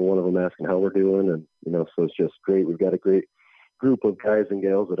 every single one of them asking how we're doing, and so it's just great. We've got a great group of guys and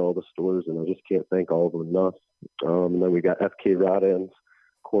gals at all the stores, and I just can't thank all of them enough. And then we got FK Rod Ends,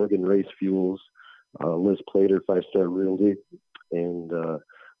 Corrigan Race Fuels, Liz Plater, 5-Star Realty, and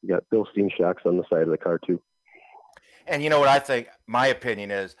we got Bill Steen shocks on the side of the car too. And you know what I think? My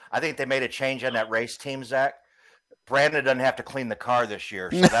opinion is, I think they made a change on that race team, Zach. Brandon doesn't have to clean the car this year,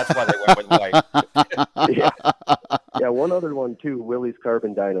 so that's why they went with white. Yeah, one other one too. Willie's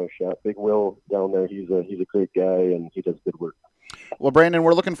Carbon Dyno Shop. Big Will down there. He's a great guy, and he does good work. Well, Brandon,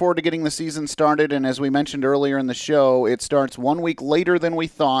 we're looking forward to getting the season started, and as we mentioned earlier in the show, it starts 1 week later than we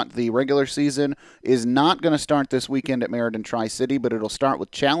thought. The regular season is not going to start this weekend at Meriden Tri-City, but it'll start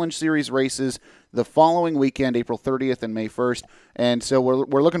with Challenge Series races the following weekend, April 30th and May 1st, and so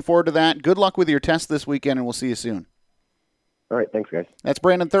we're looking forward to that. Good luck with your test this weekend, and we'll see you soon. All right, thanks, guys. That's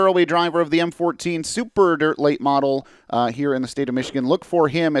Brandon Thurlby, driver of the M14 Super Dirt Late Model here in the state of Michigan. Look for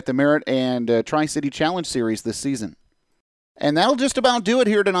him at the Merritt and Tri-City Challenge Series this season. And that'll just about do it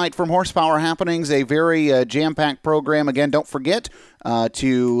here tonight from Horsepower Happenings, a very jam-packed program. Again, don't forget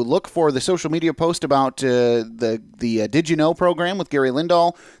to look for the social media post about the Did You Know program with Gary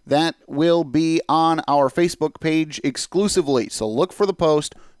Lindahl. That will be on our Facebook page exclusively. So look for the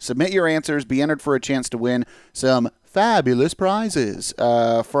post, submit your answers, be entered for a chance to win some fabulous prizes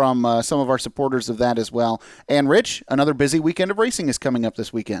from some of our supporters of that as well. And, Rich, another busy weekend of racing is coming up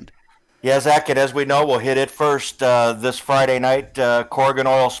this weekend. Yeah, Zach, and as we know, we'll hit it first this Friday night, Corrigan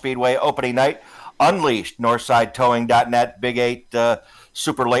Oil Speedway opening night. Unleashed, NorthsideTowing.net, Big 8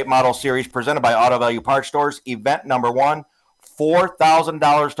 Super Late Model Series presented by Auto Value Parts Stores. Event number 1,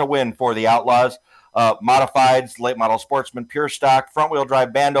 $4,000 to win for the Outlaws. Modifieds, Late Model Sportsman, Pure Stock, front-wheel drive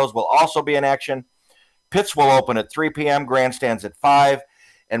bandos will also be in action. Pits will open at 3 p.m., grandstands at 5,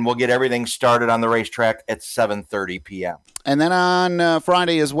 and we'll get everything started on the racetrack at 7:30 p.m. And then on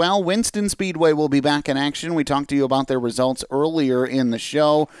Friday as well, Winston Speedway will be back in action. We talked to you about their results earlier in the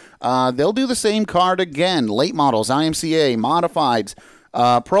show. They'll do the same card again. Late models, IMCA, modifieds,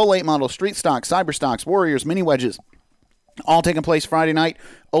 pro late models, street stocks, cyber stocks, warriors, mini wedges, all taking place Friday night.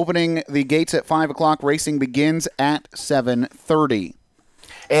 Opening the gates at 5 o'clock. Racing begins at 7:30.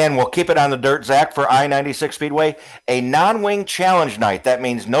 And we'll keep it on the dirt, Zach, for I-96 Speedway. A non-wing challenge night. That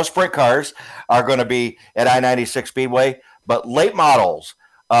means no sprint cars are going to be at I-96 Speedway, but late models,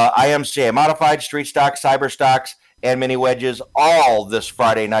 IMCA, modified, street stocks, cyber stocks, and mini wedges, all this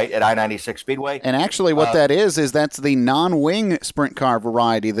Friday night at I-96 Speedway. And actually what that is that's the non-wing sprint car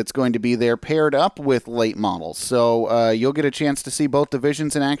variety that's going to be there paired up with late models. So you'll get a chance to see both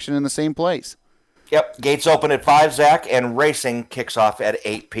divisions in action in the same place. Yep, gates open at 5, Zach, and racing kicks off at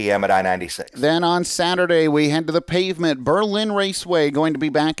 8 p.m. at I-96. Then on Saturday, we head to the pavement. Berlin Raceway going to be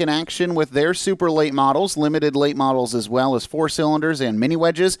back in action with their super late models, limited late models as well as 4-cylinders and mini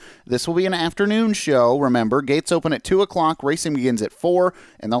wedges. This will be an afternoon show, remember. Gates open at 2 o'clock, racing begins at 4,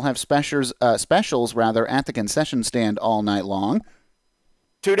 and they'll have specials at the concession stand all night long.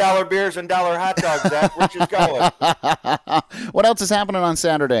 $2 beers and $1 hot dogs, Zach. Rich is going. What else is happening on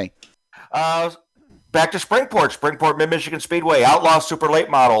Saturday? Back to Springport Mid-Michigan Speedway. Outlaw Super Late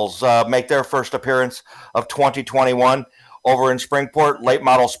Models make their first appearance of 2021 over in Springport. Late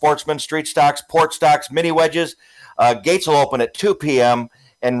Model Sportsman, Street Stocks, Port Stocks, Mini Wedges. Gates will open at 2 p.m.,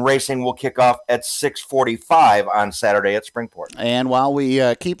 and racing will kick off at 6:45 on Saturday at Springport. And while we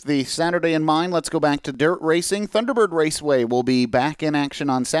keep the Saturday in mind, let's go back to dirt racing. Thunderbird Raceway will be back in action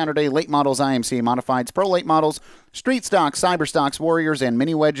on Saturday. Late models, IMCA modifieds, pro late models, street stocks, cyber stocks, warriors, and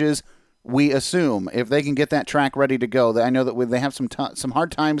mini wedges. we assume, if they can get that track ready to go. I know that they have some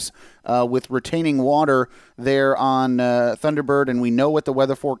hard times with retaining water there on Thunderbird, and we know what the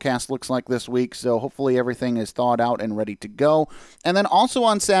weather forecast looks like this week, so hopefully everything is thawed out and ready to go. And then also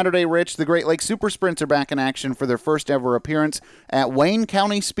on Saturday, Rich, the Great Lakes Super Sprints are back in action for their first ever appearance at Wayne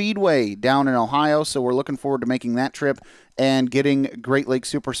County Speedway down in Ohio, so we're looking forward to making that trip and getting Great Lakes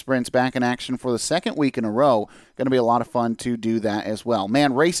Super Sprints back in action for the second week in a row. Going to be a lot of fun to do that as well.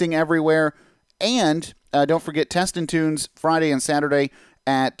 Man, racing everywhere. And don't forget Test and Tunes Friday and Saturday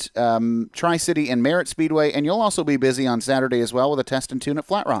at Tri-City and Merritt Speedway. And you'll also be busy on Saturday as well with a Test and Tune at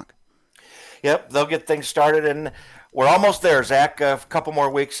Flat Rock. Yep, they'll get things started, and we're almost there, Zach. A couple more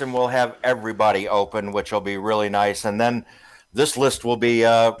weeks, and we'll have everybody open, which will be really nice. And then this list will be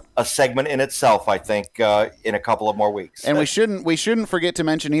a segment in itself, I think, in a couple of more weeks. And we shouldn't forget to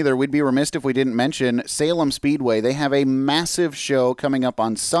mention either. We'd be remiss if we didn't mention Salem Speedway. They have a massive show coming up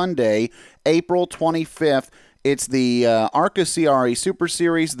on Sunday, April 25th. It's the ARCA CRA Super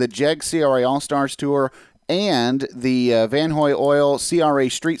Series, the JEG CRA All-Stars Tour, and the Van Hoy Oil CRA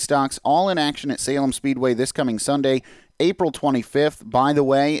Street Stocks, all in action at Salem Speedway this coming Sunday, April 25th. By the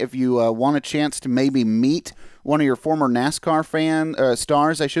way, if you want a chance to maybe meet one of your former NASCAR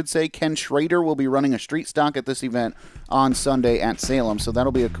stars, I should say, Ken Schrader will be running a street stock at this event on Sunday at Salem, so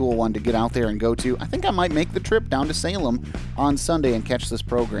that'll be a cool one to get out there and go to. I think I might make the trip down to Salem on Sunday and catch this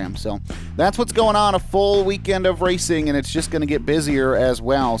program. So that's what's going on, a full weekend of racing, and it's just going to get busier as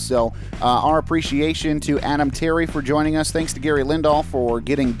well. So our appreciation to Adam Terry for joining us. Thanks to Gary Lindahl for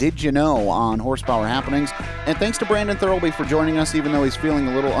getting Did You Know on Horsepower Happenings. And thanks to Brandon Thurlby for joining us, even though he's feeling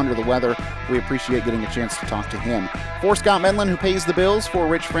a little under the weather. We appreciate getting a chance to talk to him. For Scott Medlin, who pays the bills, for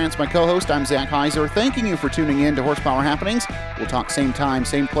Rich France, my co-host, I'm Zach Heiser. Thanking you for tuning in to Horsepower Happenings. We'll talk same time,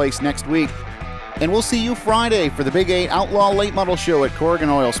 same place next week. And we'll see you Friday for the Big 8 Outlaw Late Model Show at Corrigan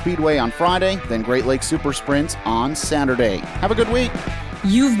Oil Speedway on Friday, then Great Lakes Super Sprints on Saturday. Have a good week.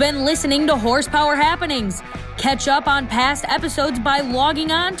 You've been listening to Horsepower Happenings. Catch up on past episodes by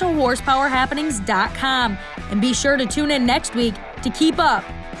logging on to horsepowerhappenings.com. And be sure to tune in next week to keep up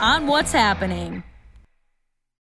on what's happening.